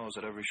shows knows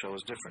that every show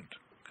is different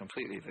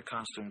completely. The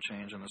costume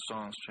change and the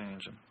songs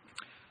change,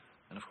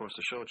 and of course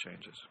the show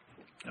changes.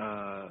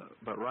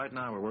 But right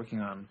now we're working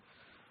on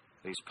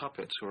these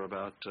puppets who are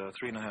about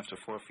 3.5 to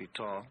 4 feet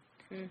tall.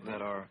 Mm-hmm.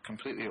 That are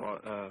completely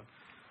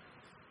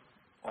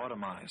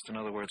automized. In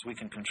other words, we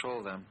can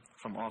control them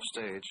from off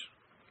stage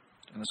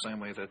in the same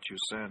way that you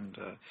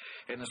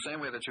in the same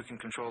way that you can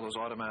control those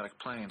automatic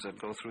planes that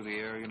go through the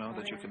air, you know,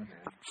 you can,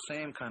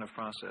 same kind of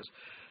process.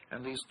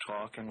 And these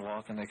talk and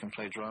walk, and they can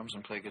play drums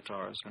and play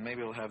guitars. And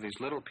maybe we'll have these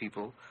little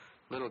people,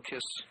 little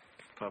KISS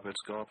puppets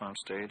go up on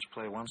stage,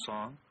 play one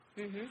song,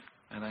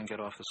 and then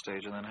get off the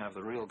stage, and then have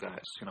the real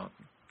guys,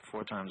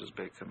 4 times as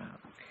big come out.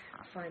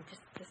 Fine,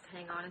 just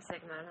hang on a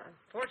second. I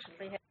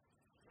unfortunately have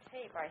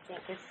tape, I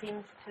think. It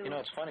seems to...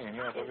 It's funny, in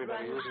Europe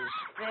everybody uses...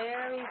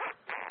 very,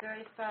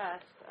 very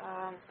fast.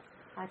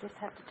 I just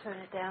have to turn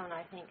it down,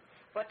 I think.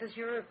 What does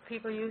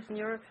people use in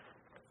Europe?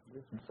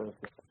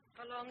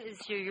 How long is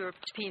your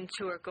European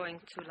tour going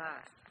to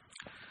last?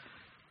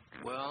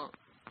 Well,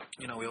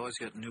 we always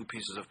get new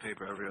pieces of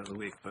paper every other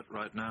week, but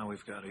right now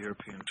we've got a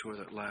European tour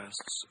that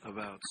lasts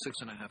about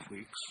 6.5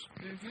 weeks.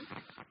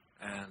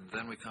 And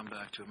then we come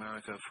back to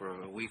America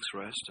for a week's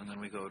rest, and then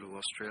we go to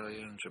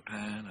Australia and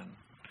Japan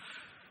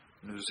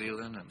and New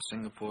Zealand and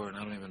Singapore, and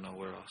I don't even know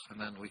where else. And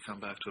then we come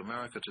back to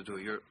America to do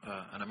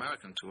an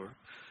American tour,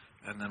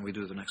 and then we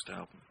do the next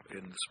album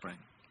in the spring.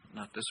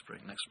 Not this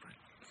spring, next spring.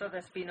 So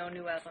there's been no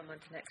new album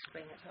until next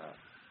spring at all?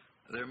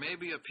 There may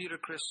be a Peter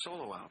Criss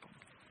solo album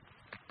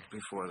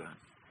before then.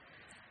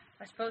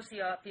 I suppose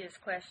the obvious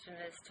question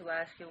is to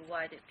ask you,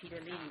 why did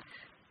Peter leave?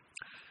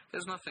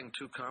 There's nothing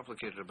too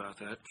complicated about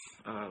that.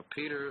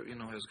 Peter,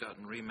 has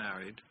gotten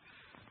remarried.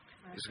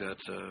 He's got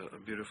a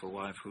beautiful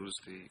wife who's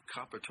the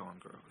Coppertone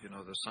girl,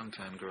 the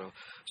suntan girl.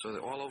 So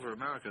all over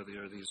America,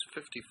 there are these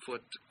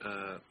 50-foot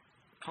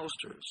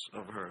posters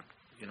of her,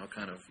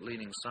 kind of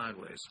leaning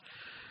sideways,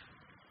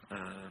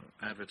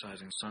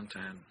 advertising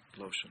suntan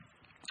lotion.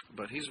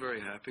 But he's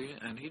very happy,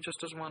 and he just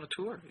doesn't want to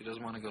tour. He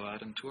doesn't want to go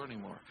out and tour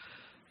anymore.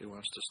 He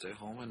wants to stay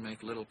home and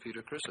make little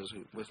Peter Crisses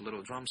with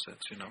little drum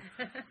sets,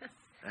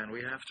 And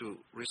we have to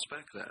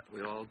respect that.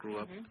 We all grew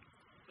up,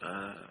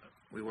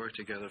 we worked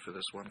together for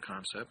this one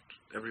concept.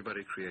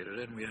 Everybody created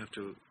it, and we have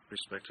to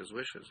respect his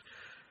wishes.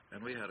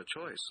 And we had a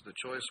choice. The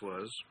choice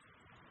was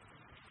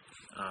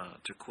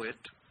to quit,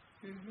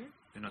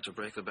 to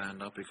break the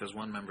band up because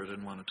one member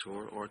didn't want to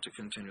tour, or to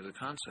continue the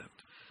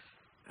concept.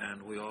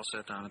 And we all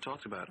sat down and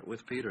talked about it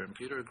with Peter, and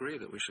Peter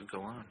agreed that we should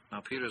go on.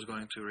 Now, Peter's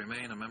going to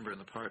remain a member in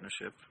the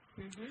partnership.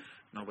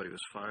 Nobody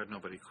was fired,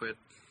 nobody quit.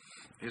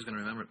 He's going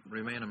to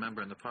remain a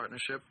member in the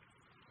partnership,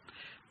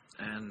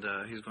 and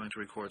he's going to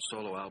record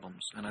solo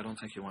albums, and I don't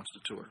think he wants to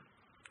tour.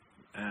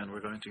 And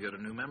we're going to get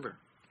a new member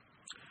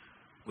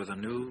with a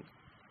new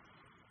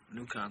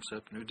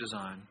concept, new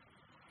design.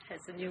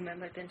 Has the new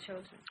member been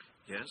chosen?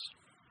 Yes.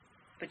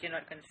 But you're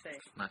not going to say?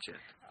 Not yet.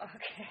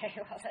 Okay,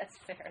 well, that's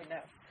fair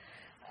enough.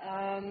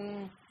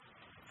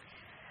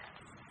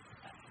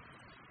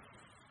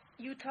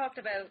 You talked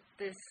about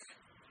this,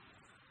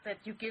 that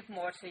you give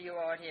more to your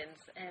audience,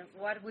 and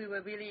what we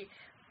were really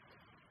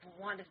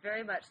wanted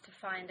very much to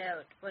find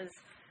out was,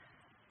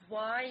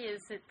 why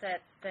is it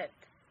that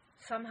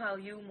somehow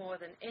you, more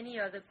than any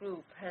other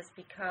group, has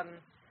become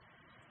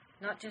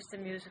not just a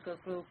musical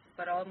group,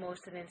 but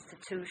almost an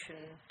institution,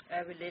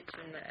 a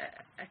religion,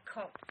 a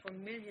cult for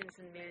millions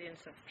and millions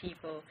of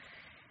people?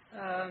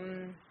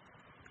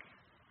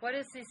 What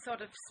is this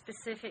sort of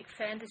specific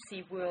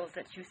fantasy world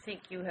that you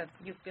think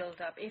you've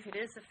built up, if it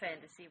is a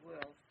fantasy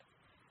world?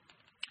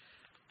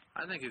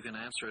 I think you can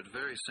answer it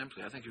very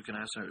simply. I think you can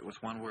answer it with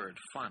one word: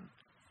 fun.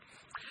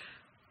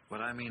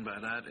 What I mean by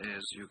that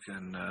is you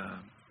can...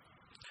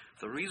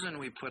 the reason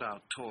we put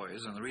out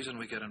toys and the reason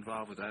we get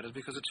involved with that is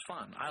because it's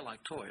fun. I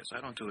like toys.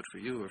 I don't do it for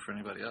you or for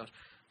anybody else.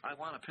 I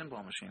want a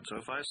pinball machine. So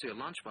if I see a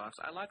lunchbox,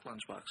 I like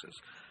lunchboxes,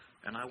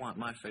 and I want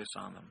my face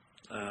on them.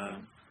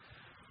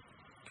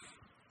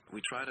 We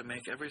try to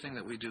make everything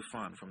that we do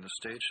fun, from the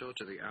stage show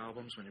to the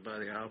albums. When you buy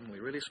the album, we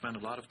really spend a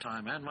lot of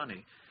time and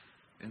money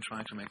in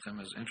trying to make them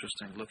as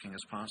interesting looking as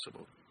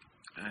possible.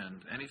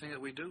 And anything that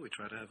we do, we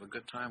try to have a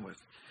good time with.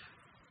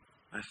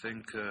 I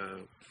think,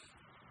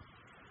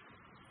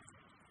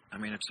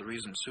 it's the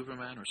reason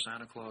Superman or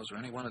Santa Claus or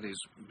any one of these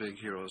big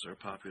heroes are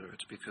popular.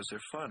 It's because they're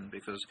fun,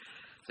 because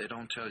they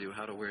don't tell you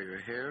how to wear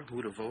your hair,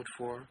 who to vote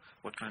for,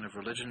 what kind of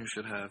religion you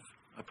should have.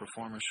 A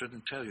performer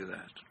shouldn't tell you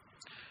that.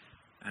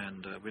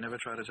 And we never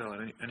try to tell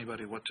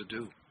anybody what to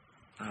do.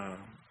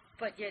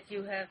 But yet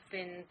you have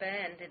been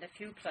banned in a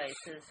few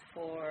places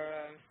for,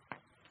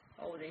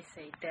 they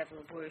say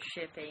devil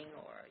worshipping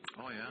or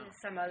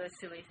some other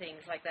silly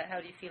things like that. How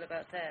do you feel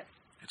about that?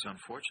 it's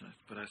unfortunate,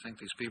 but I think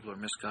these people are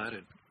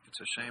misguided. It's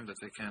a shame that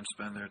they can't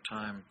spend their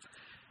time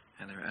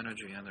and their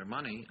energy and their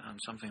money on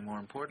something more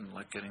important,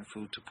 like getting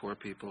food to poor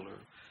people. Or,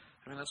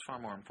 I mean, that's far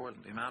more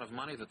important. The amount of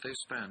money that they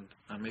spend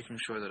on making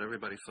sure that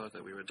everybody thought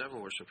that we were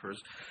devil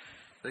worshippers,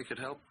 they could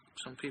help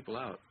some people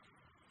out.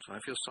 So I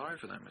feel sorry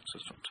for them.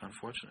 It's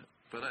unfortunate.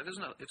 But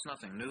it's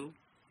nothing new.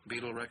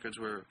 Beatle records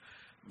were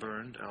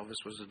burned. Elvis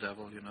was the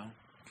devil, you know.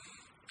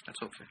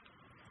 That's okay.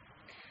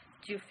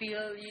 Do you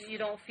feel, you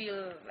don't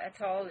feel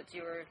at all that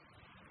you're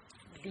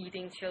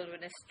leading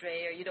children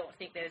astray, or you don't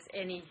think there's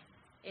any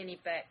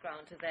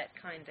background to that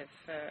kind of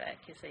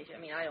accusation? I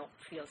mean, I don't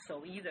feel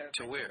so either.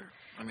 To where?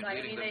 I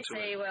mean, they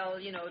say, well,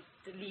 you know,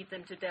 to lead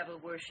them to devil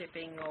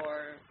worshipping,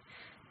 or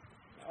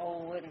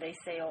and they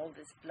say all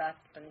this blood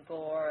and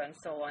gore and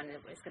so on,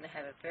 it's going to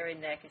have a very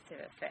negative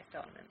effect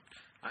on them.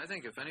 I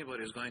think if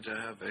anybody is going to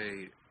have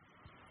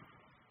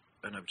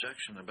an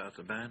objection about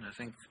the band, I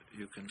think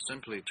you can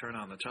simply turn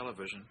on the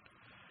television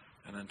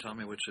and then tell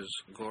me which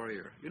is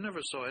gorier. You never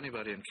saw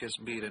anybody in Kiss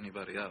beat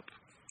anybody up.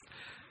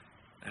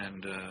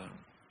 And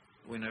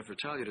we never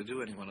tell you to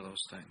do any one of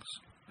those things.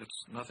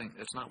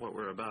 It's not what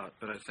we're about.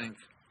 But I think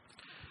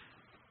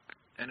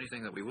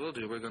anything that we will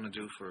do, we're going to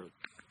do for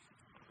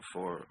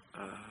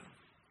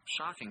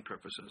shocking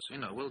purposes. You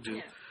know, we'll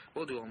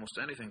do almost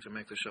anything to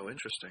make the show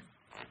interesting.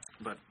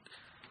 But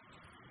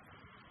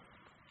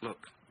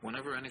look,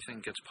 whenever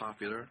anything gets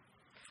popular,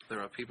 there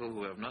are people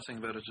who have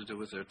nothing better to do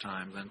with their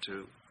time than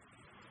to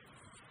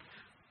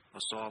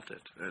assault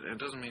it. It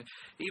doesn't mean,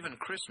 even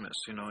Christmas,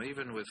 you know,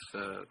 even with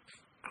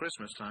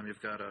Christmas time,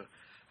 you've got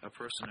a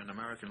person in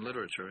American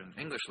literature, in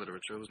English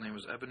literature, whose name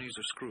is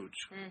Ebenezer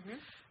Scrooge. Mm-hmm.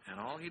 And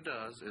all he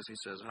does is he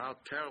says how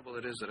terrible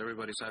it is that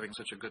everybody's having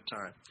such a good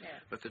time. Yeah.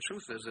 But the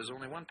truth is, there's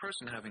only one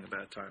person having a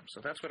bad time.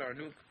 So that's what our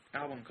new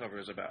album cover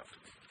is about.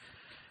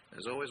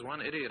 There's always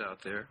one idiot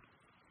out there,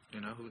 you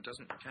know, who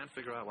can't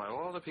figure out why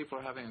all the people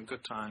are having a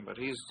good time, but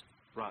he's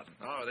rotten.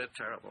 Oh, they're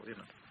terrible, you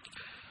know.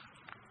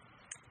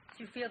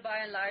 Do you feel by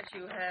and large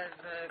you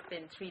have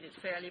been treated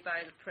fairly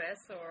by the press,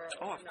 or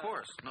of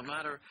course. No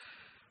matter,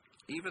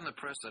 even the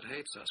press that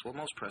hates us, well,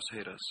 most press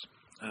hate us,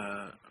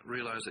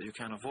 realize that you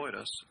can't avoid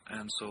us,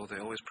 and so they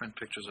always print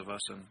pictures of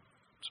us and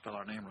spell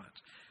our name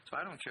right. So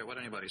I don't care what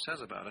anybody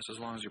says about us, as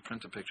long as you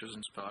print the pictures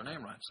and spell our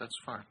name right. That's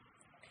fine.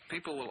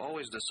 People will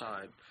always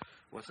decide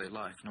what they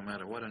like, no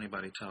matter what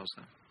anybody tells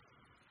them.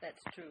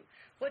 That's true.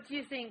 What do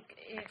you think,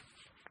 if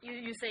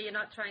you say you're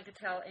not trying to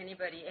tell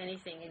anybody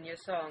anything in your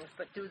songs,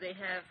 but do they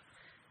have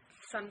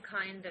some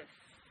kind of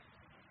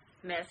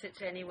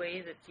message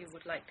anyway that you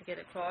would like to get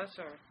across,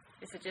 or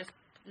is it just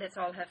let's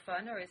all have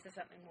fun, or is there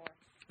something more?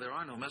 There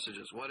are no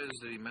messages. What is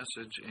the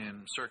message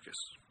in circus,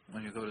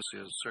 when you go to see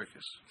a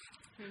circus?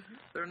 Mm-hmm.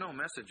 There are no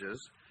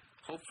messages.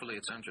 Hopefully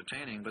it's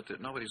entertaining, but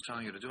nobody's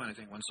telling you to do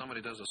anything. When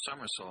somebody does a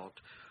somersault,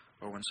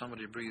 or when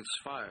somebody breathes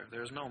fire,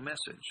 there's no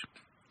message.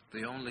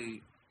 The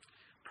only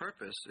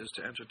purpose is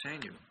to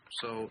entertain you.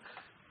 So,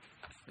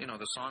 you know,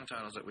 the song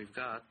titles that we've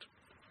got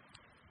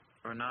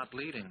are not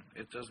leading.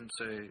 It doesn't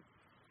say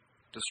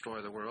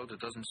destroy the world. It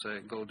doesn't say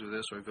go do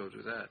this or go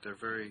do that. They're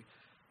very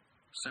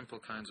simple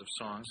kinds of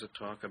songs that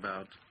talk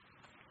about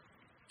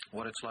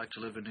what it's like to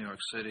live in New York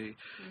City,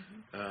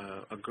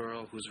 a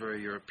girl who's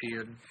very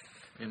European,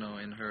 you know,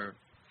 in her...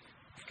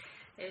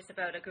 It's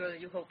about a girl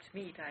you hope to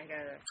meet, I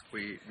gather.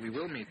 We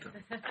will meet them.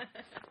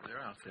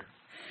 They're out there.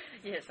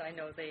 Yes, I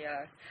know they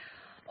are.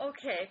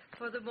 Okay,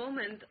 for the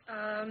moment,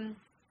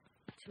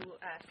 to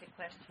ask a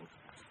question.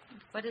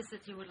 What is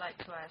it you would like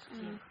to ask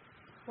me?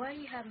 Why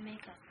do you have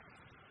makeup?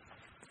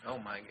 Oh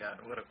my God,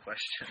 what a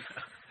question.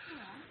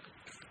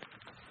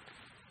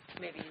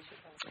 Maybe you should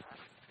answer that.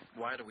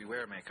 Why do we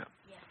wear makeup?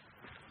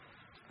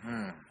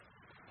 Yeah.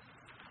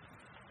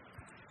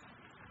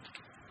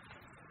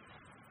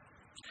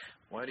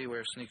 Why do you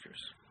wear sneakers?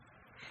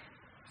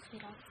 So you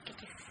don't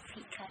get your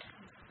feet cut.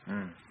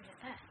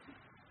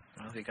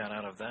 Well, he got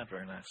out of that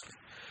very nicely.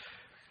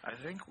 I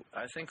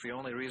think the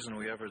only reason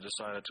we ever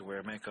decided to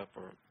wear makeup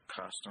or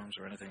costumes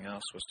or anything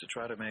else was to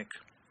try to make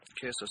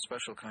Kiss a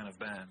special kind of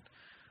band.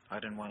 I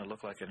didn't want to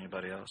look like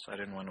anybody else. I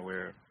didn't want to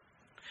wear...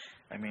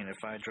 I mean,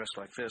 if I dressed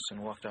like this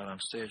and walked out on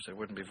stage, it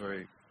wouldn't be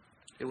very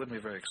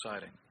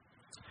exciting.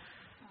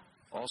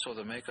 Also,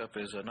 the makeup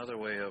is another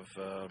way of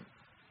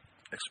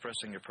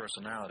expressing your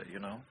personality, you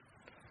know?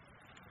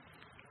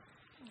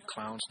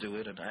 Clowns do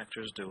it, and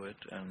actors do it,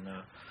 and...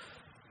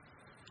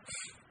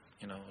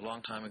 you know, a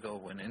long time ago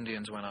when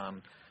Indians went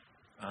on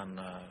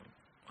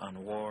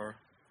war,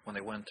 when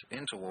they went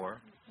into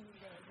war,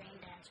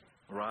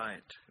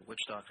 right, witch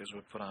doctors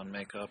would put on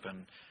makeup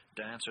and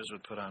dancers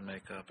would put on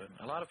makeup, and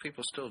a lot of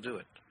people still do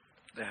it.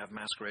 They have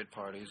masquerade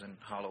parties and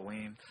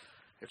Halloween.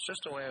 It's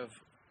just a way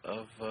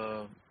of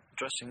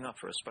dressing up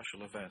for a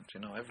special event.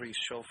 You know, every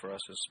show for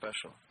us is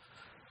special.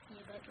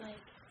 Yeah, but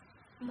like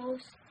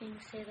most things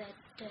say that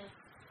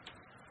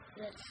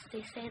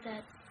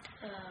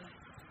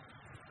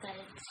that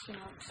it's, you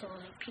know, so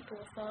like people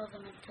will follow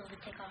them until they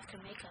take off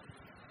their makeup.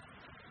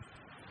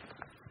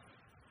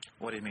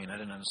 What do you mean? I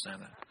didn't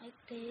understand that. Like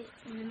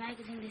in the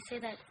magazine they say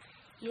that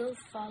you'll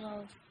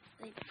follow,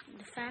 like,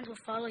 the fans will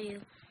follow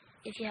you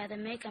if you have the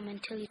makeup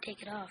until you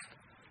take it off.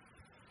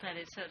 That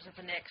is sort of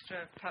an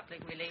extra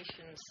public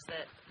relations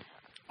that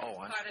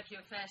part of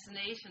your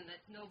fascination that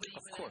nobody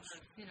will ever,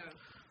 you know.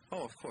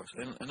 Oh, of course.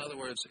 In other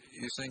words,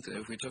 you think that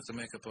if we took the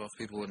makeup off,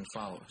 people wouldn't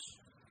follow us.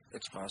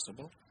 It's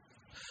possible.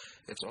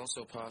 It's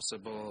also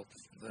possible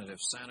that if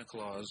Santa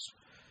Claus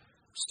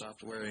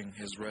stopped wearing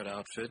his red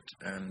outfit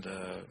and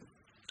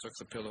took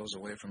the pillows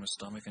away from his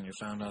stomach and you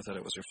found out that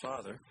it was your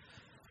father,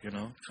 you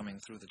know, coming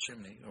through the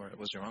chimney, or it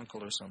was your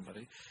uncle or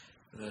somebody,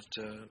 that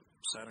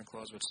Santa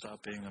Claus would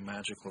stop being a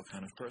magical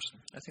kind of person.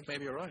 I think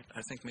maybe you're right.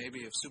 I think maybe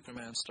if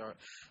Superman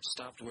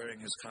stopped wearing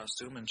his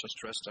costume and just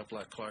dressed up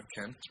like Clark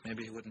Kent,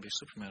 maybe he wouldn't be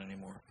Superman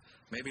anymore.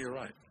 Maybe you're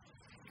right.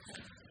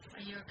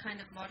 Are you a kind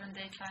of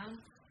modern-day clown?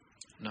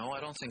 No, I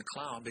don't think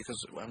clown,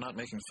 because I'm not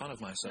making fun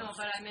of myself. No,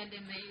 but I meant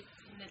in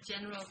the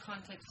general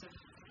context of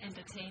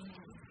entertaining,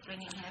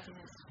 bringing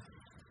happiness.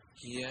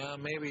 Yeah,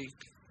 maybe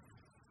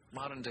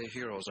modern-day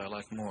heroes I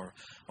like more,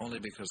 only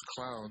because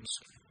clowns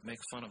make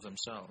fun of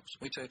themselves.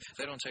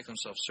 They don't take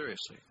themselves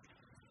seriously.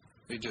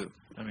 We do.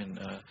 I mean,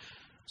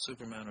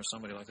 Superman or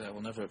somebody like that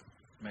will never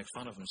make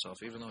fun of himself,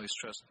 even though he's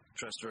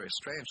dressed very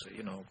strangely,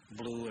 you know,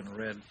 blue and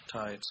red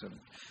tights and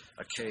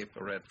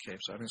a red cape.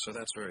 So, I mean, so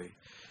that's very...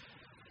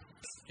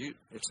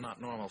 it's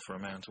not normal for a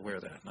man to wear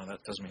that. Now,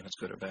 that doesn't mean it's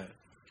good or bad.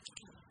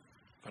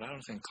 But I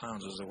don't think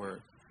clowns is the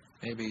word.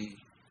 Maybe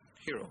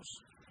heroes.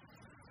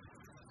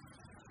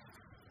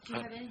 Do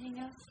you have anything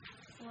else?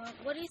 Well,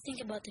 what do you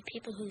think about the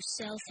people who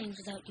sell things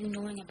without you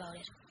knowing about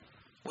it?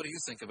 What do you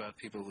think about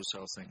people who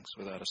sell things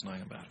without us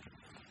knowing about it?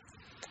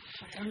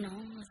 I don't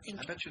know.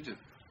 I bet you do.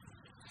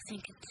 I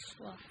think it's,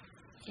 well,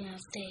 you know,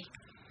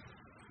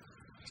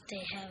 if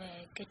they have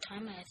a good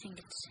time, I think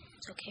it's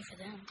okay for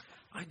them.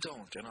 I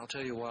don't, and I'll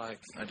tell you why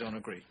I don't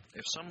agree.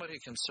 If somebody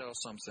can sell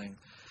something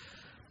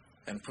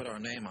and put our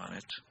name on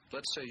it,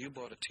 let's say you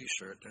bought a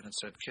T-shirt and it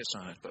said Kiss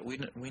on it, but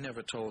we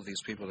never told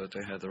these people that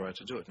they had the right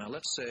to do it. Now,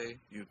 let's say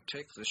you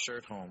take the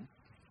shirt home,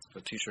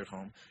 the T-shirt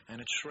home, and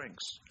it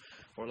shrinks.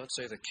 Or let's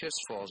say the Kiss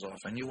falls off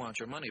and you want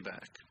your money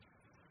back.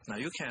 Now,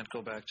 you can't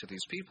go back to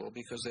these people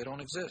because they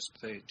don't exist.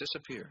 They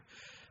disappear.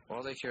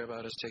 All they care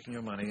about is taking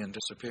your money and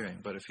disappearing.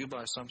 But if you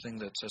buy something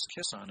that says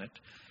Kiss on it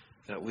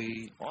that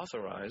we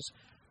authorize,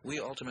 we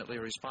ultimately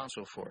are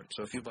responsible for it.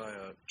 So if you buy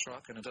a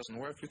truck and it doesn't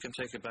work, you can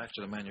take it back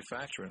to the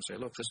manufacturer and say,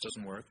 look, this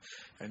doesn't work,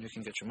 and you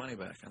can get your money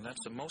back. And that's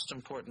the most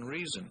important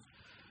reason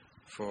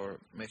for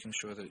making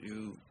sure that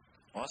you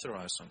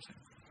authorize something.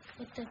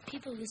 But the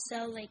people who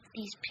sell, like,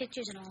 these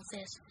pictures and all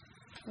this,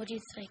 what do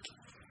you think?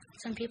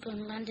 Some people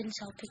in London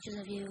sell pictures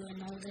of you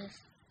and all this.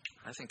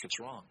 I think it's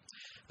wrong.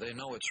 They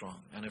know it's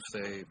wrong. And if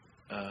they...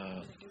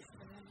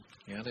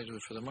 they do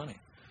it for the money.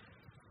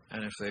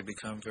 And if they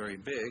become very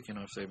big, you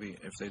know,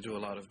 if they do a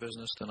lot of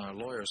business, then our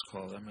lawyers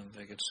call them and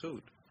they get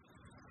sued.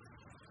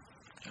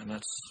 And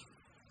that's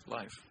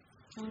life.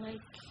 Well,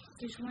 like,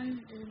 there's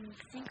one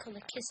thing called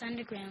the Kiss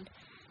Underground,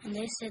 and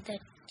they said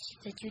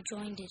that you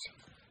joined it.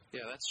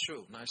 Yeah, that's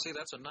true. Now, see,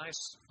 that's a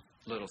nice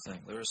little thing.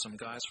 There are some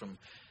guys from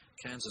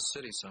Kansas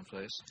City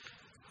someplace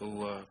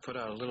who put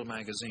out a little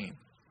magazine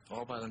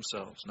all by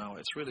themselves. Now,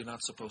 it's really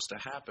not supposed to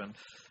happen,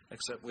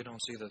 except we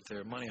don't see that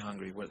they're money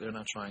hungry. They're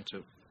not trying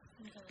to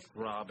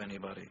rob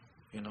anybody,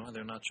 you know, and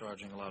they're not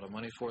charging a lot of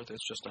money for it.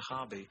 It's just a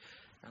hobby,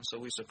 and so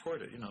we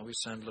support it. You know, we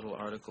send little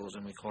articles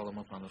and we call them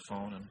up on the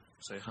phone and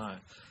say hi.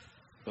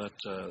 But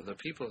the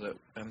people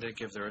and they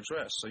give their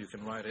address, so you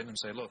can write in and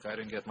say, look, I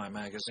didn't get my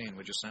magazine.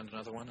 Would you send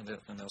another one? And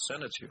they'll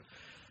send it to you.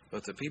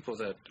 But the people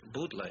that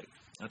bootleg,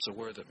 that's a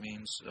word that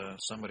means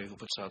somebody who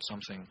puts out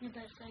something. Yeah,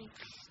 but, like,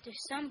 there's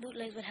some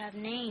bootlegs that have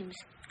names.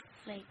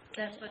 Like,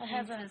 that's what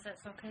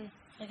that's okay.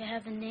 Like, I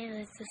have a name.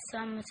 There's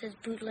some that says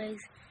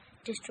bootlegs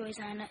destroys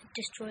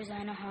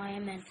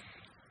Anaheim and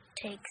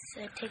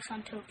takes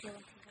on Tokyo.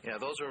 Yeah,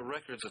 those are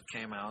records that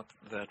came out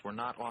that were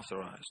not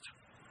authorized.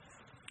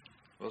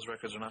 Those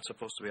records are not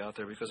supposed to be out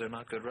there because they're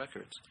not good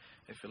records.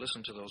 If you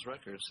listen to those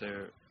records,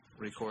 they're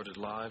recorded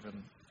live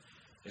and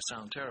they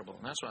sound terrible.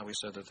 And that's why we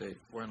said that they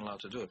weren't allowed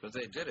to do it. But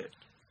they did it.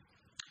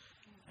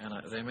 And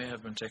they may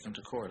have been taken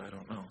to court. I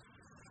don't know.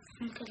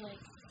 Because, like,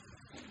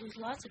 there's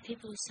lots of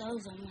people who sell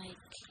them,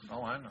 like...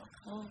 Oh, I know.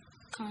 All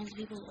kinds of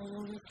people all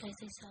over the place,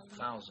 they sell them.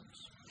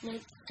 Thousands.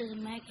 Like, there's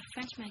a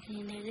French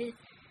magazine there.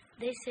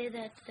 They say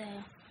that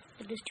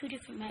there's two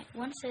different...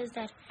 One says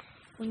that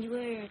when you were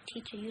a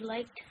teacher, you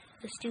liked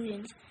the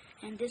students.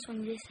 And this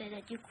one, they say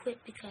that you quit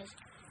because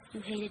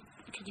you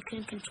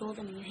couldn't control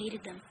them and you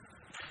hated them.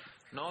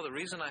 No, the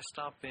reason I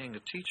stopped being a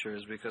teacher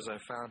is because I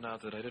found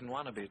out that I didn't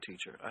want to be a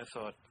teacher. I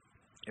thought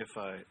if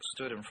I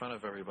stood in front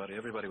of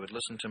everybody would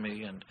listen to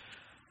me and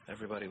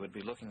everybody would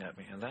be looking at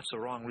me. And that's the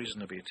wrong reason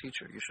to be a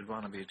teacher. You should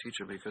want to be a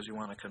teacher because you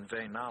want to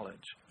convey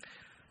knowledge.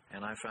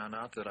 And I found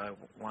out that I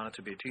wanted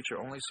to be a teacher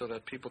only so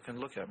that people can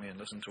look at me and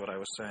listen to what I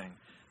was saying.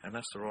 And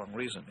that's the wrong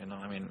reason, you know.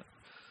 I mean,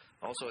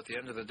 also at the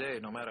end of the day,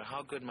 no matter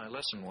how good my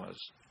lesson was,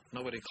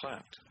 nobody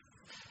clapped.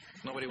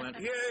 Nobody went,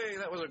 yay,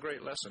 that was a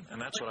great lesson.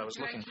 And that's what I was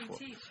looking for.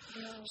 Teach?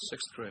 No.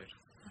 6th grade.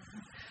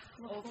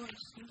 Of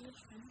course, English,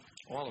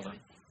 right? All of them,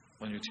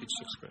 when you teach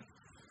 6th grade.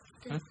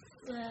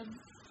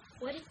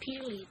 What did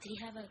Peter leave? Did he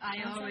have a I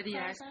contract already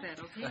clause asked on? that,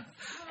 okay?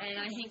 And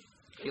I think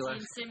He left.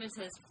 Gene Simmons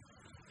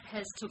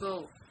has to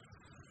go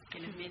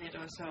in a minute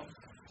or so.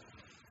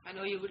 I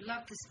know you would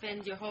love to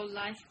spend your whole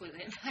life with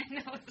him. I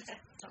know that.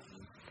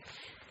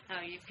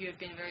 If you had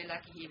been very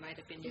lucky, he might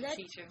have been your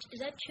teacher. Is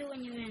that true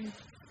when you were in,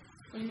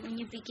 when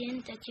you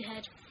begin that you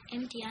had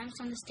empty amps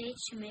on the stage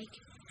to make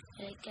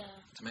like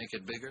To make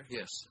it bigger?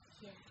 Yes.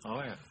 Yeah. Oh,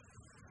 yeah.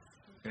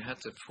 You had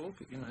to fool,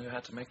 you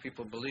had to make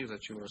people believe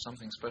that you were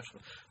something special.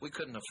 We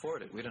couldn't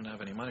afford it. We didn't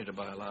have any money to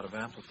buy a lot of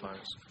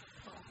amplifiers.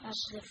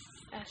 After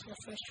the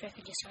first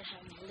record, you started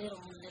having a little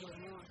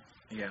more.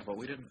 Yeah, but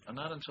we didn't,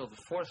 not until the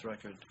 4th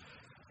record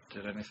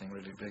did anything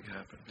really big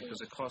happen, because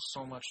it cost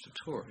so much to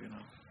tour,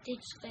 Did,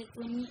 like,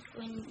 when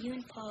you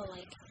and Paul,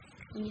 like,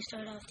 when you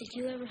started off, did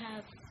you ever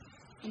have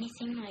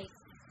anything like,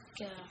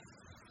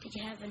 did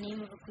you have a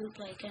name of a group,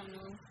 like, I don't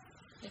know,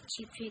 like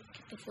Cheap Trick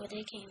before they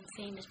became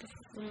famous,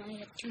 when I only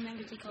had 2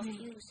 members they called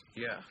Fuse?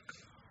 Yeah,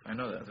 I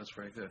know that. That's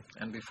very good.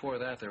 And before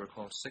that, they were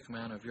called Sick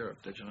Man of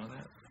Europe. Did you know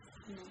that?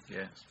 No.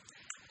 Yes.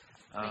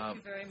 Thank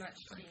you very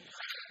much, Gene.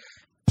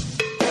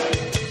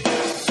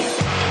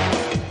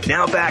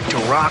 Now back to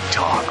Rock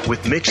Talk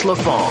with Mitch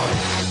LaFon.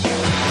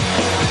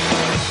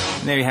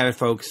 And there you have it,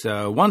 folks.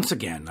 Once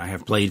again, I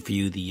have played for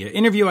you the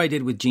interview I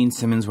did with Gene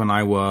Simmons when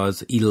I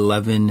was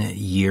 11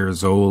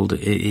 years old.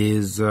 It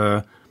is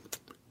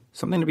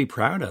something to be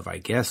proud of, I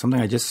guess.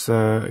 Something I just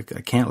I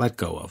can't let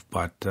go of.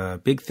 But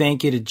big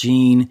thank you to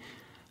Gene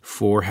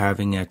for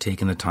having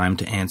taken the time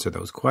to answer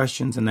those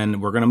questions. And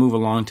then we're going to move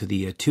along to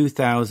the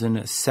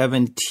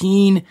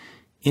 2017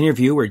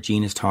 interview where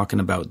Gene is talking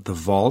about The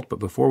Vault. But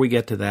before we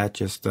get to that,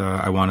 just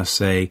I want to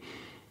say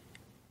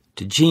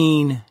to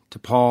Gene, to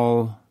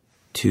Paul,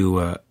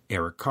 to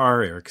Eric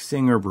Carr, Eric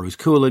Singer, Bruce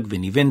Kulick,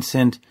 Vinnie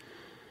Vincent,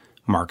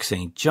 Mark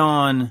St.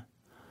 John,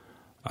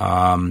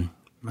 and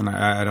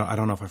I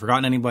don't know if I've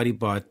forgotten anybody,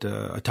 but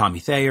Tommy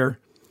Thayer.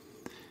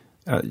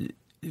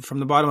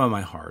 From the bottom of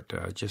my heart,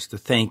 just to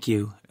thank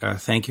you.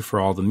 Thank you for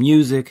all the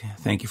music.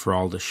 Thank you for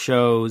all the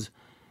shows.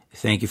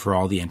 Thank you for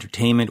all the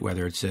entertainment,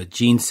 whether it's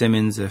Gene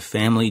Simmons'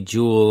 Family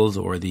Jewels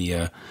or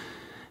the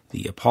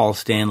Paul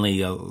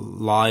Stanley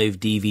live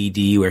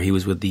DVD where he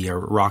was with the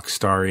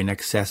Rockstar In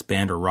Excess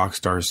band or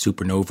Rockstar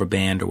Supernova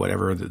band or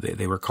whatever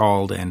they were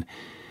called. And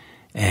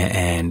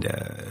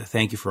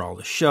thank you for all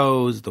the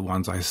shows, the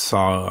ones I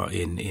saw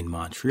in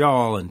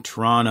Montreal and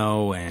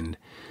Toronto and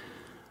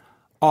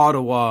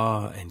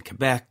Ottawa and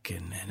Quebec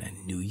and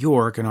New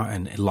York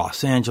and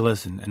Los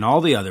Angeles and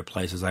all the other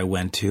places I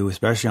went to,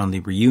 especially on the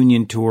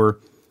reunion tour.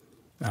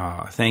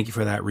 Thank you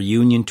for that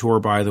reunion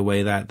tour, by the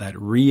way. That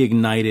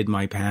reignited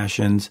my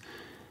passions.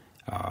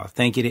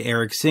 Thank you to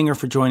Eric Singer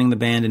for joining the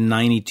band in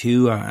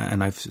 '92.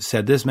 And I've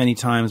said this many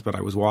times, but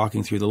I was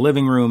walking through the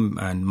living room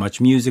and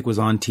Much Music was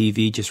on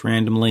TV just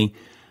randomly.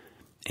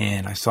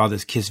 And I saw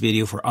this Kiss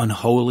video for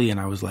Unholy and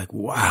I was like,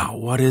 wow,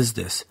 what is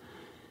this?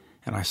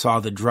 And I saw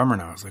the drummer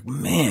and I was like,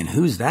 man,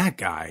 who's that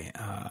guy?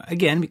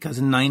 Again, because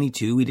in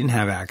 '92, we didn't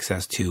have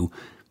access to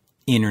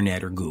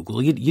internet or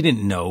Google. You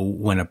didn't know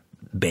when a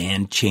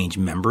band changed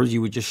members.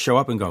 You would just show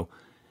up and go,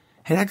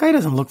 hey, that guy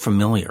doesn't look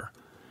familiar.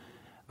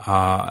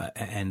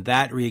 And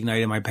that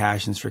reignited my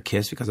passions for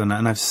Kiss because, and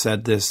I've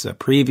said this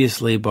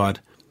previously,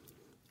 but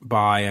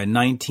by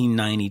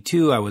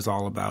 1992, I was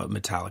all about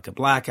Metallica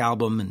Black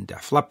Album and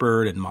Def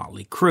Leppard and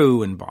Motley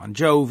Crue and Bon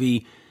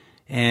Jovi.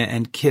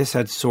 And Kiss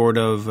had sort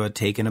of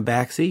taken a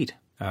back seat.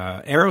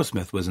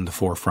 Aerosmith was in the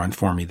forefront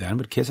for me then,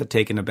 but Kiss had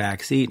taken a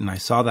back seat. And I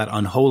saw that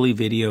Unholy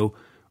video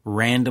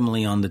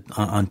randomly on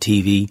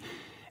TV,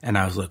 and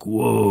I was like,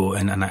 whoa!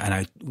 And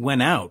I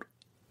went out,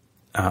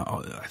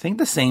 I think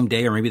the same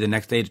day or maybe the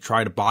next day to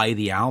try to buy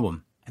the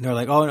album. And they're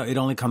like, oh no, it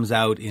only comes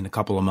out in a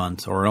couple of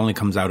months, or it only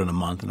comes out in a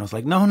month. And I was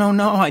like, no,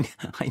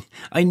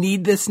 I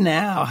need this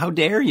now. How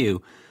dare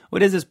you?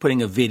 What is this,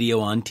 putting a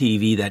video on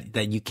TV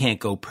that you can't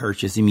go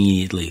purchase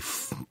immediately?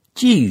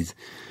 Jeez.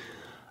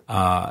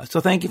 So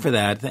thank you for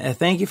that.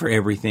 Thank you for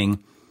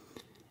everything.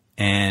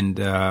 And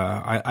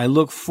I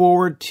look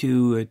forward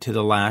to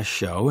the last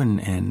show.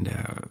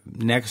 And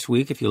next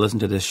week, if you listen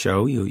to this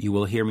show, you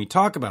will hear me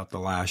talk about the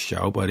last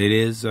show. But it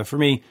is, for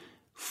me,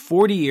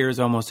 40 years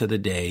almost to the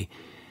day.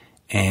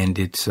 And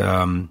it's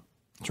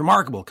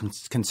remarkable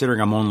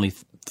considering I'm only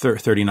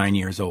 39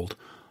 years old.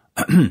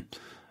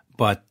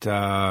 But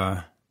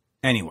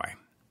anyway,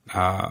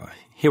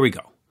 here we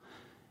go.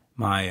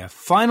 My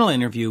final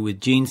interview with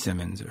Gene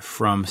Simmons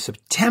from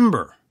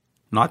September,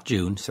 not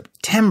June,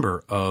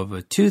 September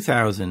of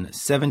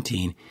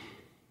 2017.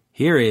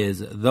 Here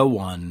is the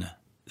one,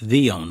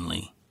 the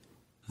only,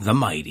 the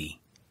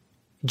mighty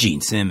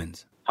Gene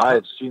Simmons. Hi,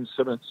 it's Gene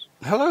Simmons.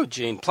 Hello,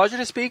 Gene. Pleasure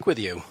to speak with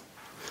you.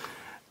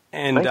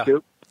 And thank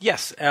you.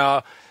 Yes,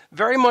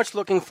 very much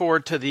looking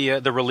forward to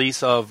the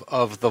release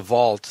of The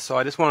Vault. So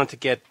I just wanted to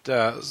get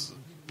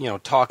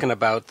talking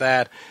about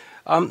that.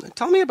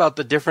 Tell me about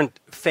the different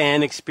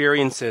fan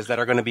experiences that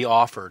are going to be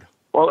offered.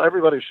 Well,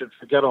 everybody should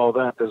forget all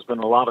that. There's been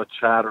a lot of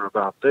chatter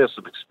about this,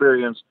 of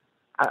experience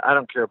I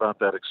don't care about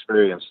that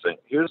experience thing.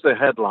 Here's the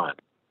headline.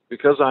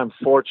 Because I'm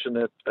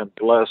fortunate and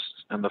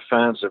blessed and the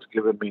fans have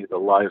given me the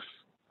life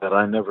that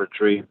I never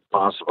dreamed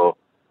possible,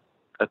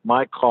 at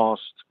my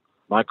cost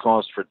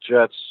for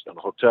jets and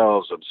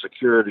hotels and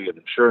security and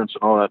insurance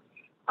and all that,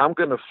 I'm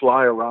going to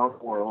fly around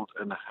the world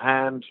and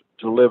hand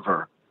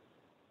deliver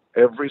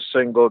every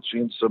single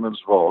Gene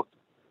Simmons vault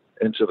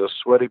into the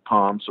sweaty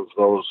palms of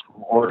those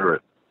who order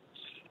it.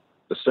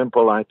 The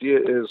simple idea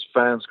is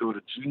fans go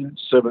to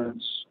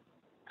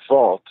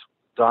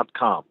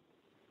GeneSimmonsVault.com.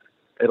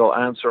 It'll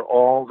answer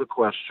all the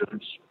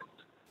questions.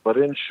 But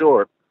in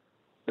short,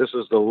 this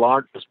is the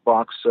largest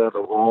box set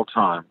of all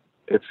time.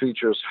 It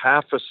features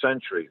half a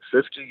century,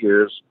 50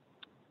 years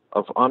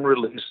of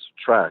unreleased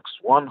tracks,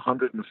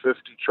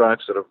 150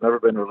 tracks that have never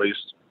been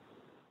released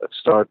that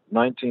start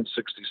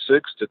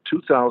 1966 to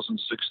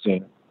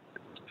 2016.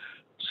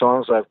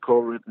 Songs I've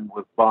co-written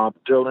with Bob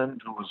Dylan,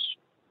 who was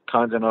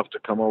kind enough to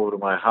come over to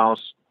my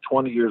house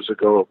 20 years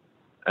ago,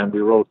 and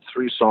we wrote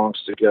 3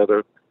 songs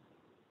together.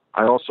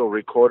 I also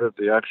recorded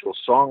the actual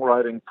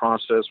songwriting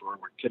process where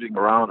we're kidding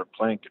around and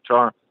playing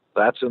guitar.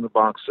 That's in the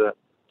box set.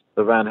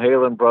 The Van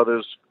Halen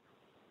brothers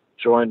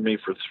joined me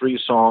for 3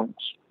 songs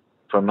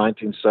from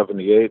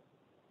 1978.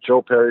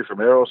 Joe Perry from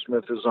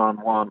Aerosmith is on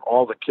one.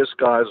 All the Kiss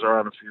guys are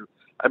on a few.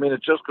 I mean,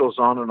 it just goes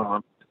on and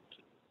on.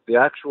 The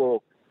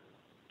actual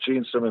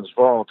Gene Simmons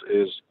vault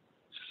is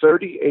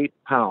 38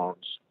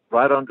 pounds,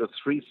 right under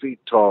 3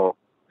 feet tall,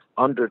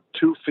 under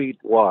 2 feet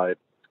wide,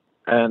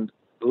 and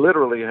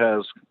literally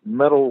has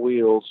metal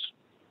wheels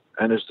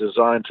and is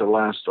designed to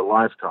last a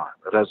lifetime.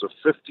 It has a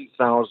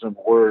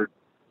 50,000-word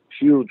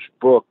huge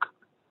book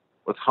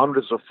with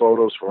hundreds of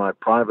photos from my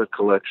private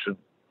collection,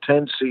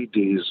 10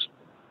 CDs.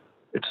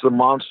 It's the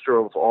monster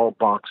of all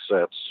box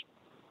sets.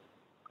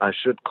 I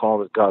should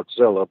call it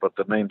Godzilla, but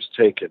the name's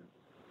taken.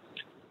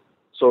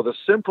 So the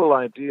simple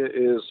idea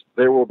is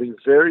there will be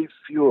very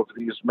few of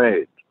these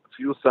made, a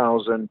few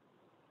thousand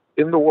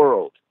in the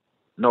world.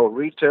 No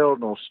retail,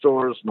 no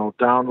stores, no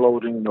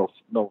downloading, no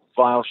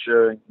file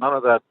sharing, none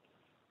of that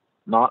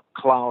not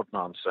cloud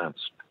nonsense.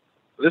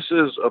 This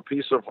is a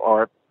piece of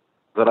art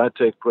that I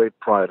take great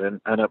pride in,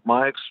 and at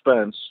my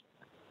expense,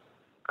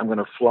 I'm going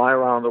to fly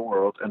around the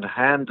world and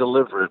hand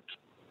deliver it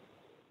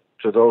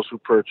to those who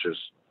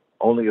purchase.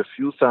 Only a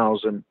few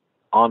thousand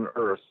on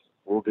Earth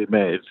will be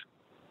made.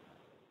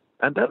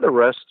 And then the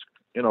rest,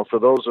 for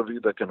those of you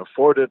that can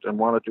afford it and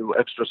want to do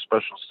extra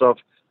special stuff,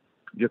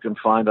 you can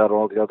find out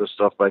all the other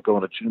stuff by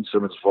going to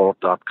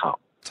GeneSimmonsVault.com.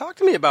 Talk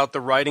to me about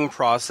the writing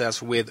process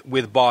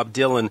with Bob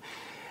Dylan.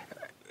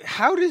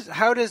 How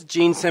does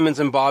Gene Simmons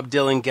and Bob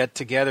Dylan get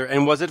together?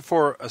 And was it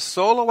for a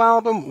solo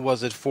album?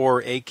 Was it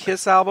for a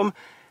Kiss album?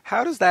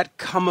 How does that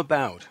come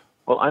about?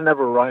 Well, I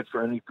never write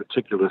for any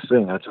particular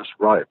thing. I just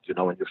write.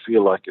 When you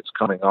feel like it's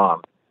coming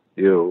on,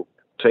 you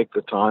take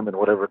the time and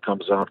whatever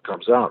comes out,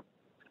 comes out.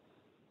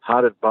 How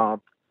did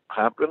Bob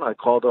happen? I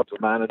called up the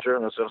manager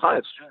and I said, "Hi,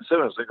 it's Gene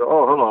Simmons." They go,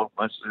 "Oh, hello."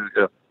 I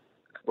said,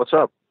 "What's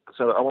up?" I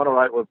said, "I want to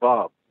write with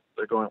Bob."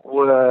 They're going,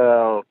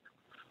 "Well,"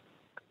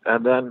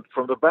 and then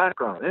from the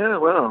background, "Yeah,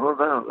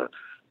 well."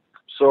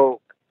 So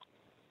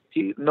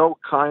he, no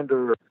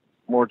kinder,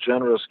 more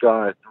generous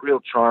guy,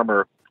 real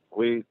charmer.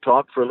 We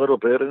talked for a little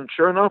bit, and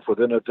sure enough,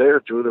 within a day or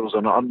two, there was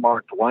an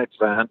unmarked white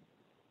van,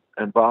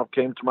 and Bob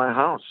came to my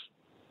house,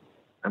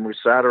 and we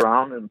sat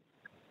around and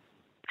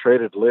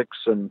traded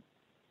licks and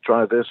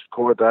try this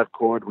chord, that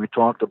chord. We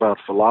talked about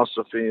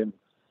philosophy and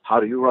how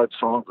do you write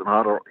songs, and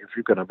if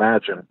you can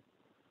imagine,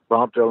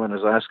 Bob Dylan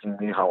is asking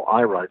me how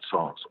I write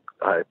songs.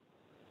 I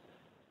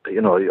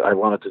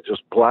wanted to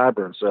just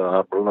blabber and say,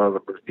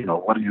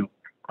 what do you,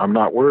 I'm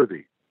not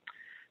worthy.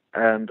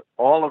 And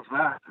all of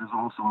that is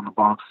also on the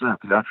box set,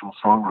 the actual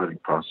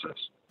songwriting process.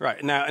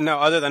 Right. Now,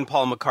 other than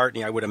Paul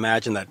McCartney, I would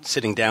imagine that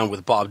sitting down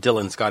with Bob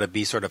Dylan's got to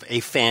be sort of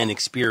a fan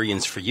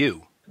experience for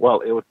you.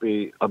 Well, it would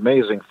be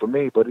amazing for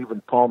me, but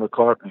even Paul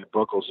McCartney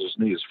buckles his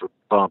knees for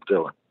Bob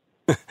Dylan.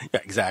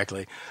 Yeah,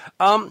 exactly.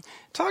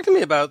 Talk to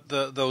me about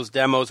those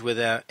demos with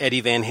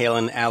Eddie Van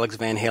Halen, Alex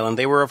Van Halen.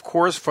 They were, of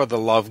course, for the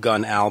Love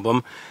Gun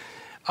album.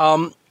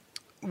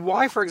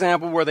 Why, for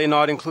example, were they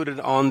not included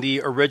on the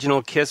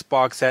original Kiss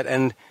box set?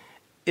 And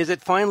is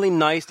it finally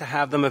nice to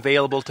have them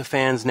available to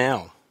fans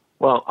now?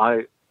 Well,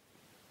 I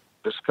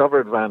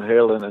discovered Van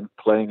Halen and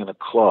playing in a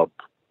club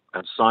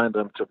and signed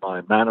them to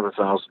my Man of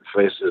 1,000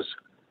 Faces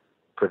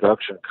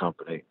production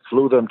company,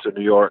 flew them to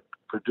New York,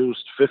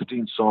 produced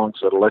 15 songs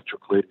at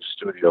Electric Lady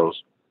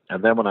Studios.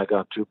 And then when I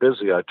got too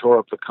busy, I tore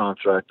up the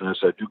contract and I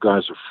said, "You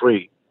guys are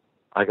free.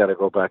 I got to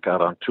go back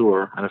out on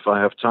tour. And if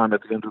I have time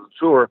at the end of the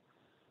tour,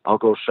 I'll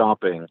go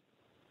shopping,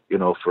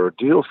 for a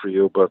deal for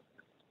you. But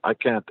I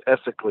can't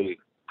ethically,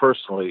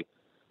 personally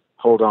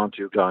hold on to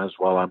you guys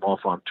while I'm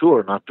off on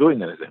tour, not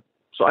doing anything."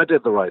 So I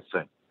did the right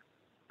thing.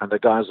 And the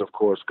guys, of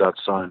course, got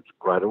signed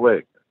right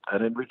away.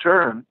 And in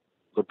return,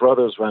 the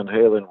brothers Van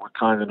Halen were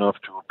kind enough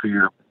to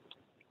appear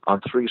on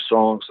 3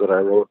 songs that I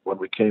wrote when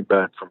we came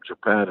back from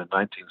Japan in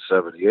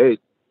 1978.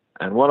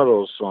 And one of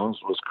those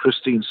songs was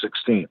Christine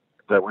 16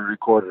 that we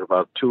recorded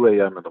about 2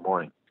 a.m. in the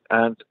morning.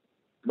 And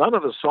none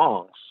of the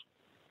songs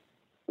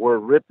were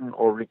written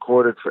or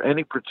recorded for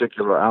any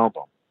particular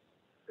album.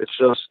 It's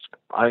just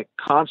I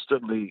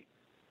constantly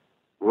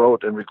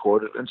wrote and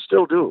recorded and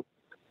still do.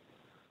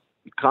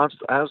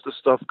 As the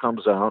stuff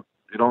comes out,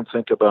 you don't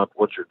think about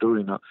what you're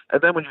doing now.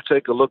 And then when you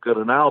take a look at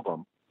an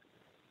album,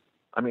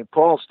 I mean,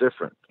 Paul's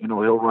different. You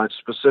know, he'll write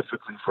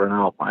specifically for an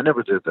album. I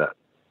never did that,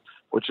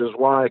 which is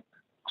why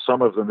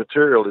some of the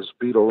material is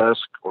Beatlesque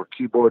or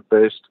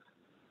keyboard-based,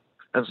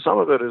 and some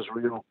of it is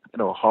real, you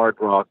know, hard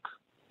rock,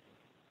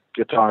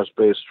 guitars,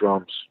 bass,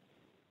 drums,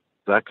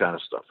 that kind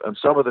of stuff. And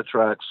some of the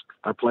tracks,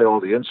 I play all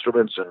the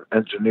instruments and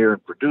engineer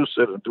and produce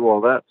it and do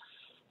all that.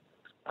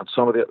 And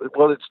some of the,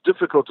 well, it's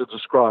difficult to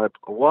describe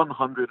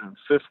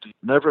 150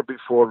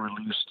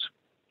 never-before-released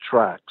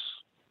tracks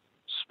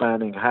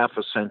spanning half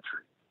a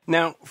century.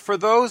 Now, for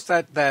those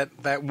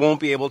that won't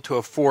be able to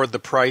afford the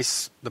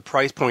price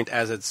point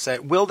as it's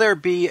set, will there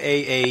be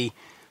a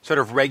sort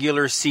of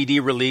regular CD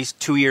release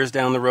 2 years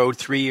down the road,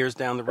 3 years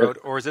down the road,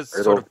 or is it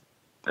sort of...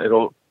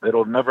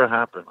 It'll never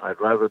happen. I'd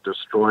rather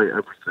destroy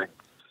everything.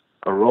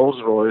 A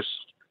Rolls Royce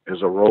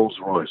is a Rolls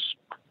Royce,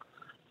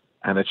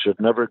 and it should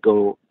never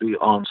be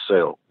on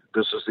sale.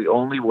 This is the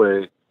only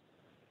way.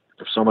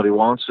 If somebody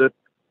wants it,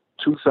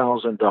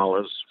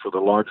 $2,000 for the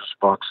largest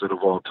box set of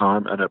all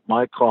time, and at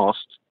my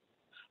cost,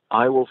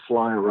 I will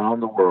fly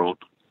around the world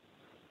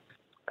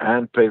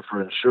and pay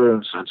for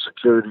insurance and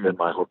security and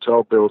my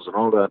hotel bills and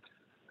all that,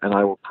 and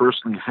I will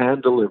personally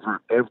hand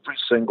deliver every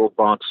single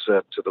box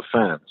set to the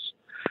fans.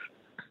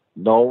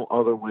 No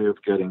other way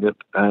of getting it,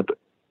 and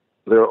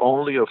there are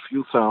only a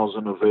few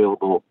thousand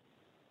available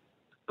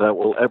that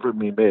will ever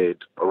be made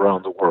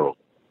around the world.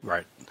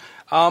 Right.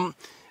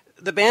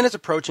 The band is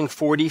approaching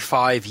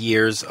 45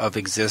 years of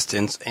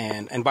existence,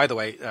 and by the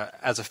way,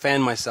 as a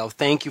fan myself,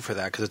 thank you for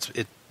that, because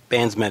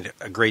band's meant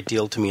a great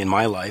deal to me in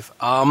my life.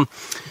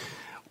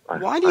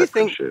 Why do you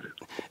think?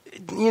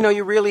 You know,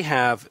 you really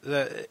have.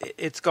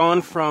 It's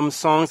gone from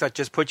songs that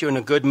just put you in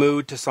a good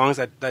mood to songs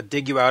that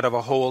dig you out of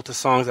a hole to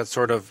songs that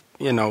sort of,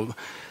 you know,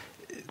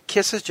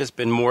 Kiss has just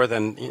been more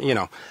than, you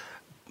know.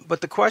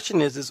 But the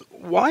question is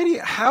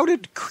how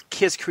did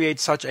Kiss create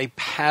such a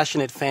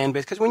passionate fan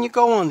base? Because when you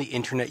go on the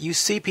internet, you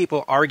see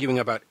people arguing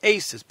about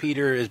Ace is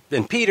Peter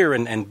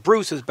and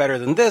Bruce is better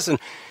than this, and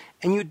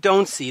you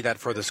don't see that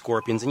for the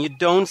Scorpions, and you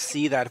don't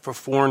see that for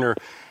Foreigner.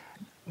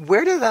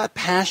 Where did that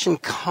passion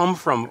come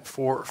from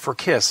for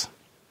Kiss?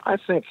 I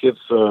think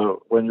it's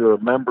when you're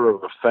a member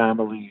of a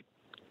family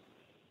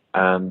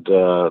and,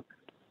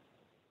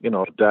 you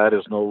know, dad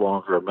is no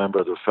longer a member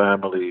of the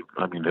family.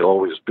 I mean, he'll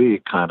always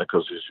be kind of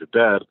because he's your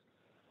dad.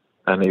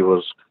 And he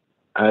was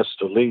asked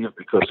to leave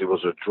because he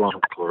was a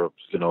drunk or,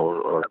 you know,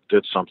 or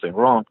did something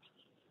wrong.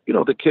 You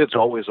know, the kids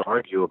always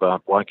argue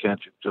about why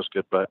can't you just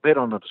get back? They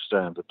don't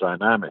understand the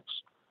dynamics.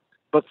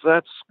 But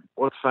that's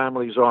what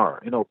families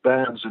are. You know,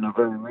 bands in a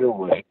very real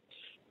way,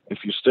 if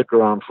you stick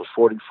around for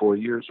 44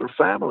 years, are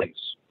families.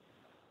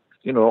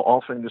 You know,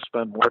 often you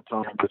spend more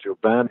time with your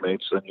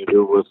bandmates than you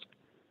do with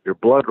your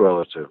blood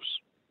relatives.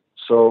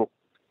 So,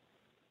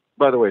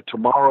 by the way,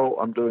 tomorrow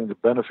I'm doing the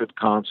benefit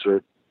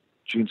concert,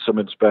 Gene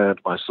Simmons Band,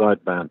 my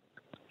side band,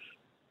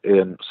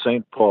 in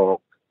St.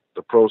 Paul.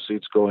 The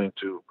proceeds going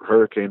to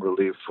hurricane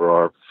relief for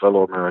our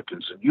fellow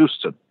Americans in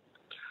Houston.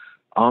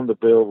 On the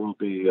bill will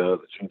be the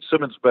Gene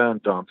Simmons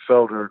Band, Don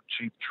Felder,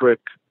 Cheap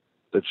Trick,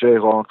 the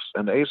Jayhawks,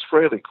 and Ace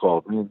Frehley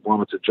called me and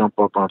wanted to jump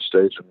up on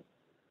stage and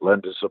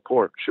lend his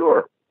support. Sure,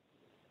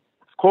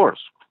 of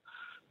course.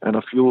 And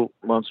a few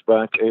months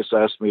back, Ace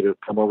asked me to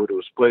come over to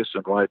his place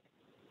and write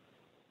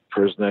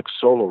for his next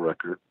solo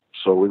record.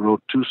 So we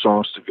wrote 2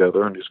 songs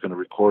together, and he's going to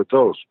record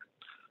those.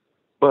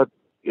 But,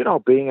 you know,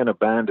 being in a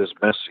band is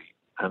messy,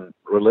 and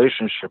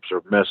relationships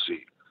are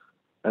messy,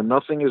 and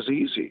nothing is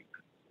easy.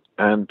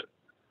 And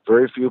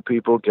very few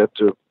people get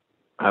to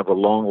have a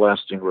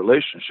long-lasting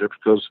relationship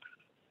because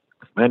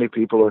many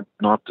people are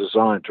not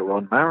designed to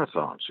run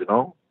marathons, you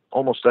know?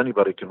 Almost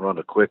anybody can run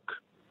a quick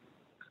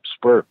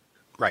spurt.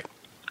 Right.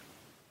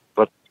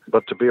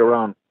 But to be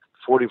around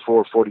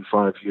 44,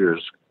 45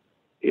 years,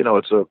 you know,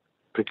 it's a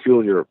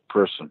peculiar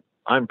person.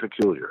 I'm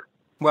peculiar.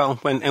 Well,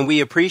 and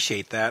we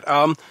appreciate that.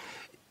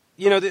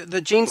 You know,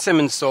 the Gene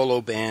Simmons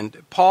solo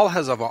band, Paul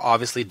has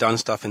obviously done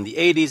stuff in the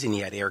 80s, and he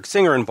had Eric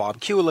Singer and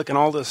Bob Kulick and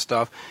all this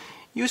stuff.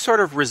 You sort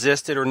of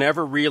resisted or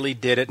never really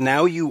did it.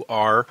 Now you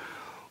are.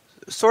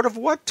 Sort of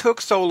what took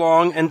so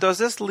long, and does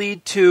this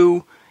lead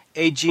to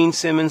a Gene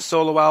Simmons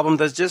solo album?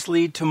 Does this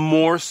lead to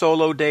more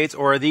solo dates,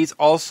 or are these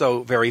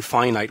also very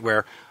finite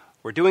where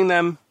we're doing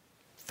them,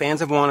 fans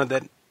have wanted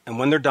it, and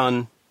when they're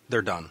done,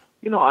 they're done?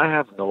 You know, I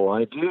have no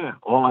idea.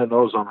 All I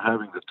know is I'm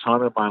having the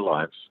time of my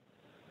life.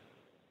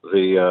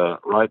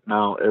 Right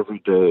now, every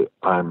day,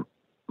 I'm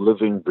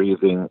living,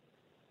 breathing,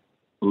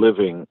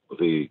 living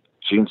the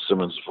Gene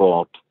Simmons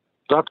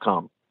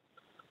Vault.com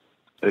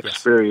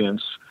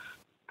experience,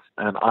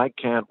 and I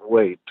can't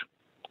wait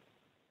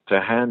to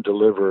hand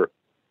deliver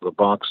the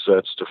box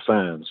sets to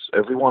fans,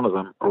 every one of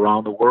them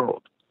around the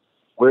world.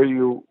 Where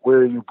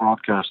are you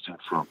broadcasting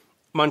from?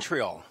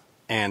 Montreal.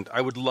 And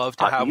I would love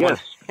to have one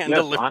hand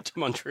delivered to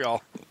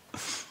Montreal.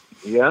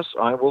 Yes,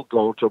 I will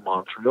go to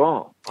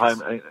Montreal.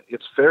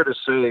 It's fair to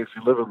say if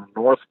you live in the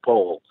North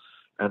Pole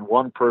and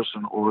one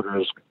person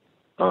orders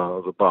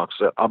the box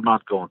set, I'm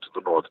not going to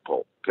the North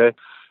Pole, okay?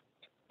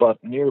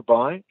 But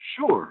nearby,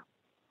 sure.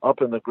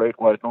 Up in the Great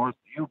White North,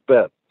 you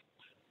bet.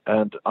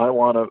 And I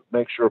want to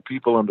make sure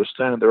people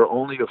understand there are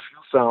only a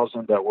few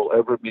thousand that will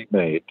ever be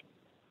made.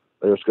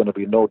 There's going to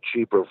be no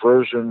cheaper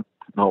version,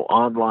 no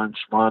online,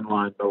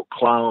 schmonline, no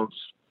clouds,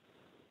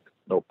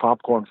 no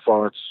popcorn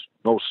farts,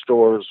 no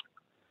stores.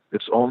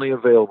 It's only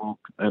available,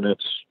 and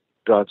it's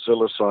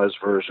Godzilla-sized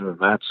version, and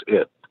that's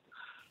it.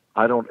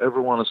 I don't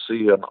ever want to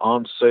see an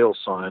on-sale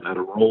sign at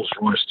a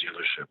Rolls-Royce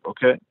dealership,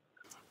 okay?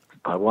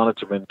 I want it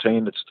to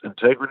maintain its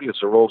integrity.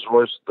 It's a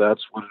Rolls-Royce.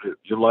 That's what it is.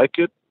 You like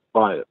it?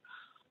 Buy it.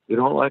 You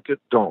don't like it?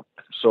 Don't.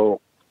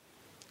 So,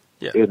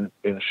 Yeah.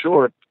 in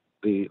short,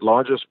 the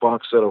largest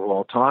box set of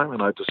all time,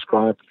 and I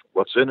described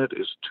what's in it,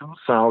 is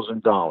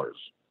 $2,000.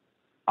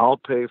 I'll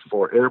pay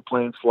for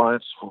airplane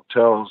flights,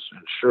 hotels,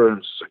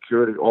 insurance,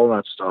 security, all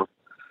that stuff.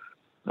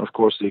 Of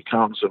course, the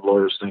accountants and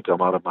lawyers think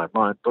I'm out of my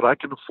mind, but I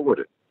can afford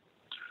it.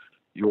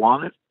 You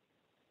want it?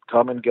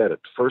 Come and get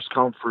it. First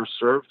come, first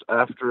served.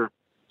 After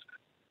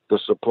the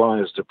supply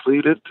is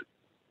depleted,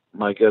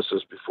 my guess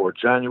is before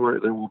January,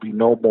 there will be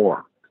no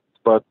more.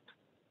 But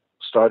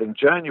starting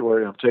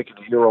January, I'm taking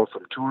a year off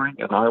from touring,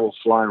 and I will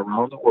fly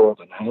around the world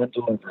and hand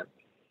deliver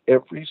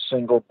every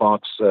single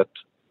box set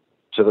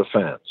to the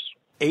fans.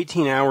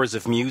 18 hours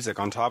of music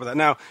on top of that.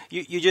 Now,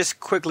 you just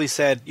quickly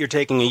said you're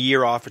taking a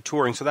year off of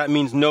touring, so that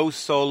means no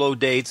solo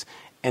dates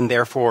and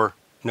therefore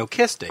no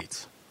Kiss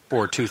dates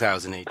for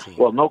 2018.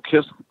 Well, no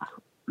Kiss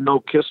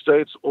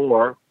dates,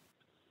 or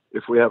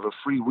if we have a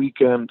free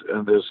weekend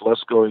and there's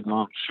less going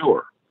on,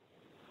 sure.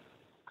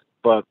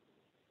 But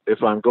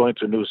if I'm going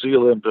to New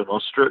Zealand and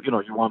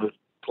Australia, you want to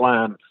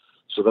plan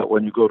so that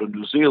when you go to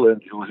New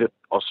Zealand, you'll hit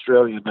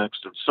Australia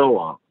next and so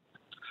on.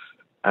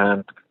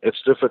 And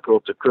it's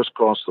difficult to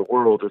crisscross the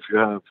world if you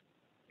have,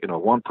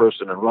 one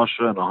person in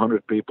Russia and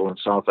 100 people in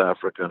South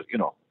Africa.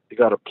 You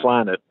got to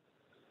plan it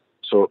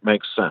so it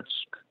makes sense.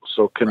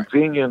 So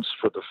convenience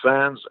for the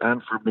fans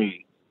and for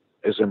me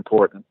is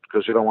important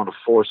because you don't want to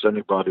force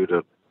anybody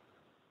to,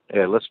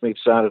 hey, let's meet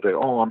Saturday.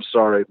 Oh, I'm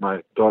sorry,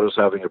 my daughter's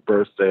having a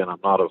birthday and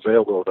I'm not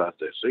available that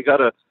day. So you got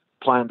to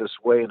plan this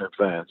way in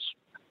advance.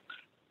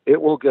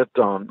 It will get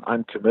done.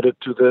 I'm committed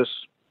to this.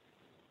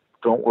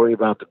 Don't worry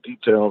about the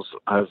details.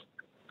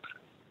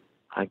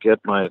 I get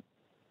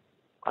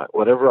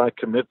whatever I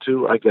commit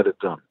to, I get it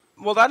done.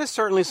 Well, that is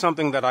certainly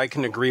something that I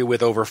can agree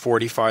with over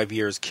 45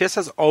 years. Kiss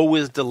has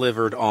always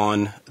delivered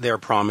on their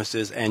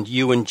promises, and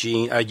you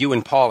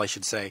and Paul, I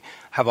should say,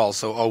 have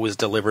also always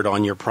delivered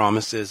on your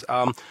promises.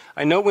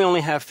 I know we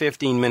only have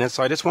 15 minutes,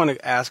 so I just want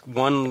to ask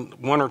one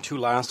or two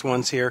last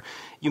ones here.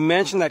 You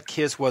mentioned that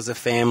Kiss was a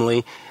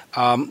family.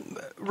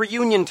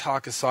 Reunion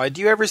talk aside,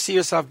 do you ever see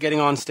yourself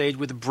getting on stage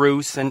with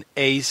Bruce and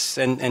Ace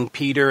and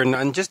Peter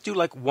and just do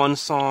like one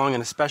song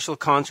and a special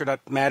concert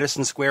at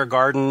Madison Square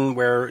Garden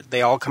where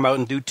they all come out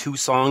and do two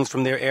songs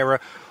from their era,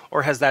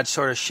 or has that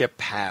sort of ship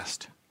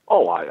passed?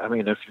 Oh, I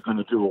mean, if you're going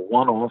to do a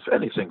one-off,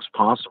 anything's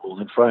possible.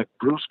 In fact,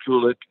 Bruce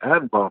Kulick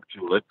and Bob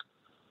Kulick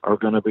are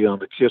going to be on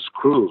the Kiss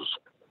cruise.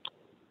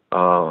 We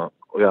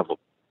have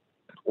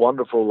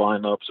wonderful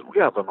lineups, and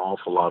we have an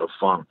awful lot of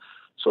fun.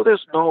 So there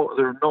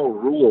are no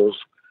rules.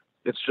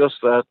 It's just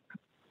that,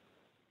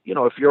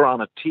 if you're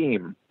on a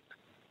team,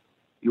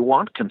 you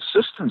want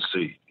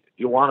consistency.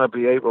 You want to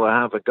be able to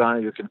have a guy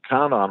you can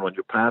count on when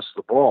you pass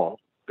the ball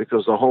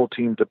because the whole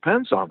team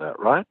depends on that,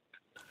 right?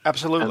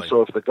 Absolutely. And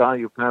so if the guy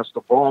you pass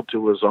the ball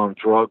to is on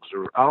drugs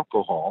or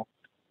alcohol,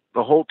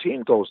 the whole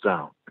team goes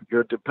down.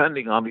 You're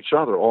depending on each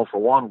other, all for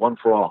one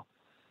for all.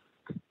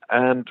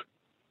 And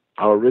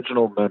our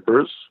original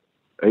members,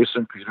 Ace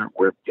and Peter,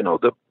 were,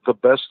 the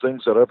best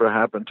things that ever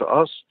happened to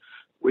us.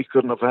 We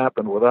couldn't have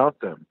happened without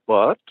them.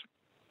 But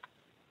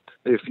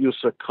if you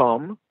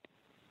succumb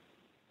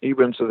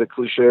even to the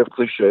cliche of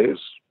cliches,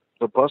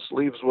 the bus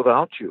leaves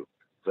without you.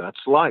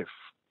 That's life.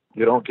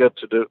 You don't get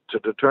to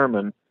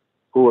determine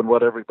who and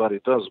what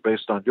everybody does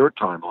based on your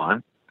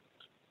timeline.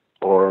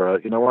 Or, I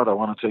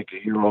want to take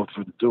a year off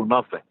and do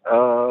nothing.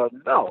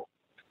 No.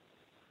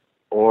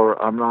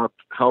 Or I'm not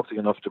healthy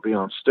enough to be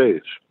on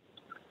stage.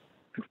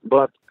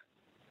 But,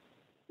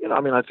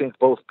 I think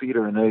both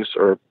Peter and Ace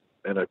are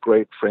in a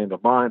great frame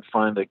of mind,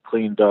 finally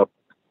cleaned up.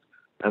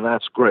 And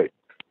that's great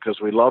because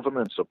we love them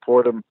and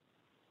support them.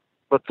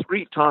 But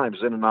 3 times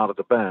in and out of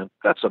the band,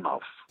 that's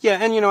enough. Yeah,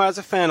 and as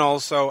a fan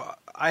also,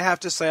 I have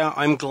to say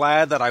I'm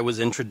glad that I was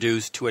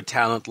introduced to a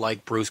talent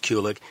like Bruce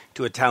Kulick,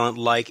 to a talent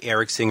like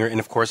Eric Singer, and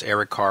of course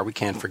Eric Carr, we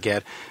can't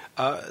forget.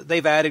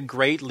 They've added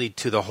greatly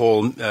to the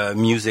whole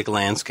music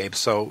landscape,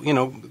 so,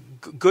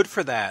 good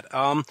for that.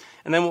 And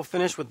then we'll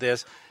finish with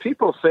this.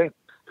 People think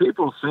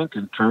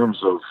in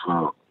terms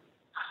of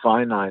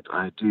finite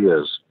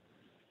ideas.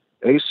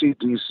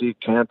 AC/DC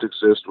can't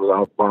exist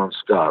without Bon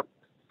Scott.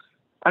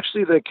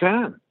 Actually, they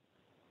can.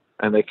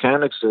 And they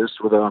can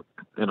exist without,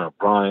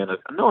 Brian.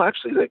 No,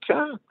 actually, they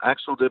can.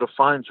 Axl did a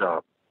fine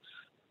job.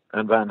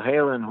 and Van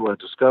Halen, who I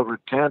discovered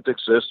can't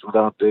exist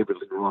without David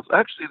Lee Roth.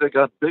 Actually, they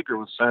got bigger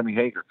with Sammy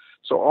Hagar.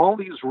 So all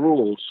these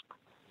rules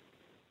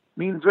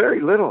mean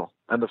very little,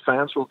 and the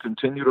fans will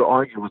continue to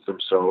argue with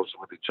themselves,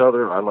 with each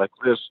other. I like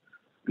this,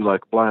 you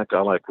like black, I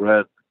like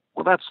red.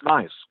 Well, that's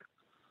nice.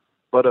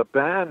 But a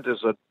band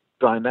is a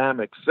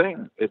dynamic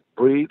thing. It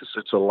breathes,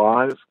 it's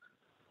alive,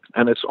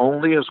 and it's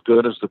only as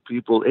good as the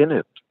people in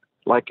it.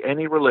 Like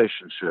any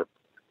relationship,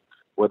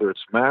 whether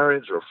it's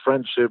marriage or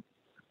friendship,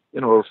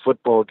 or a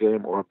football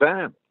game or a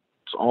band.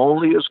 It's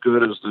only as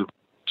good as the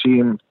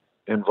team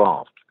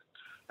involved.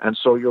 And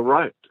so you're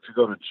right. If you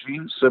go to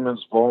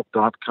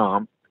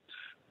GeneSimmonsVault.com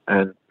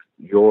and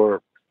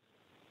you're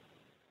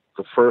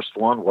the first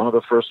one of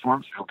the first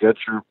ones, you'll get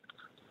your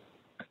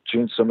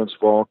Gene Simmons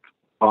Vault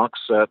box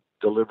set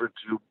delivered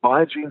to you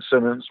by Gene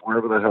Simmons,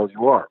 wherever the hell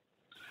you are.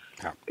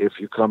 Yeah. If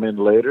you come in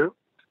later,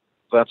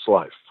 that's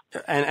life.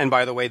 And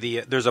by the way,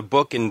 there's a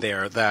book in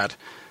there that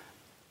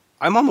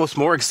I'm almost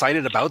more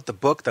excited about the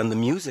book than the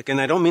music, and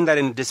I don't mean that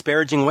in a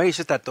disparaging way. It's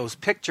just that those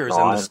pictures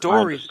and the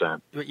stories. I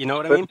understand. You know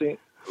what I mean?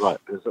 Right.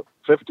 It's a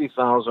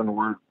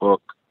 50,000-word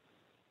book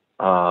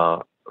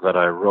that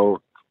I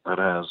wrote that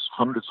has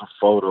hundreds of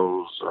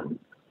photos. And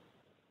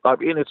I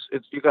mean, it's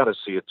you got to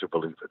see it to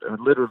believe it.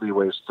 It literally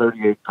weighs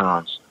 38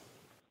 pounds.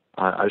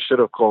 I should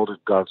have called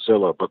it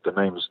Godzilla, but the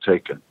name is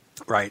taken.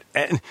 Right,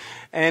 and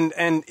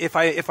if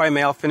I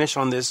may, I'll finish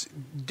on this.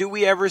 Do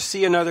we ever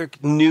see another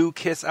new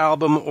Kiss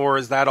album, or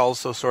is that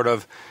also sort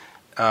of?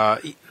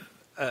 I'm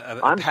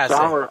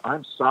sour. I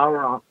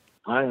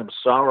am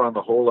sour on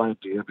the whole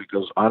idea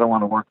because I don't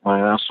want to work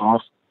my ass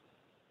off,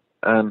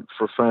 and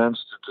for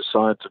fans to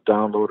decide to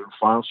download and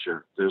file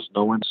share. There's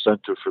no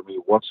incentive for me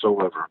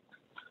whatsoever.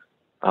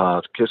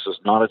 Kiss is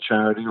not a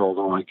charity,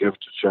 although I give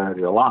to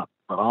charity a lot.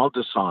 But I'll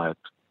decide.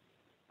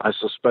 I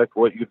suspect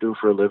what you do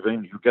for a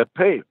living, you get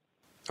paid.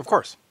 Of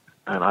course.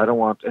 And I don't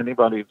want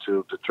anybody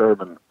to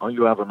determine,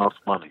 you have enough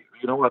money.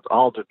 You know what?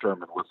 I'll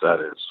determine what that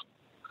is.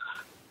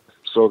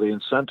 So the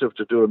incentive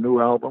to do a new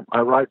album, I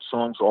write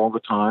songs all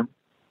the time,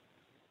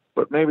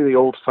 but maybe the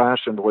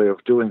old-fashioned way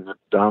of doing it,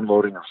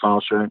 downloading or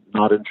file sharing,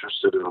 not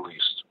interested in the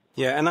least.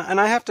 Yeah, and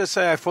I have to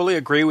say I fully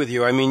agree with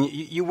you. I mean,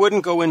 you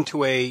wouldn't go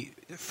into a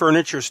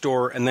furniture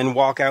store and then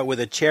walk out with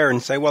a chair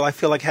and say, well, I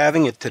feel like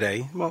having it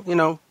today.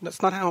 Well,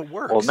 that's not how it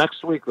works. Well,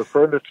 next week the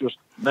furniture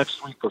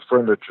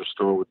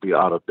store would be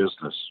out of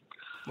business.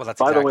 Well, that's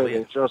By exactly the way,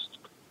 it.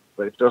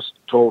 they just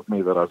told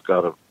me that I've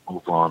got to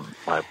move on.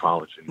 My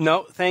apologies.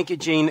 No, thank you,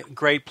 Gene.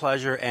 Great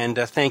pleasure, and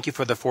thank you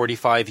for the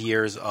 45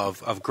 years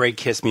of great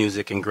Kiss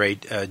music and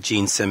great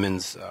Gene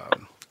Simmons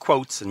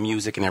quotes and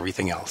music and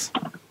everything else.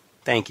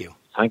 Thank you.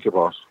 Thank you,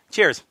 boss.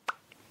 Cheers.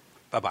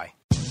 Bye-bye.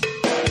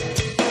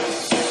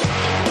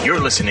 You're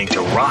listening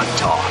to Rock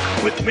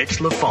Talk with Mitch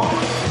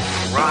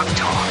LaFon. Rock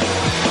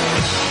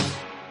Talk.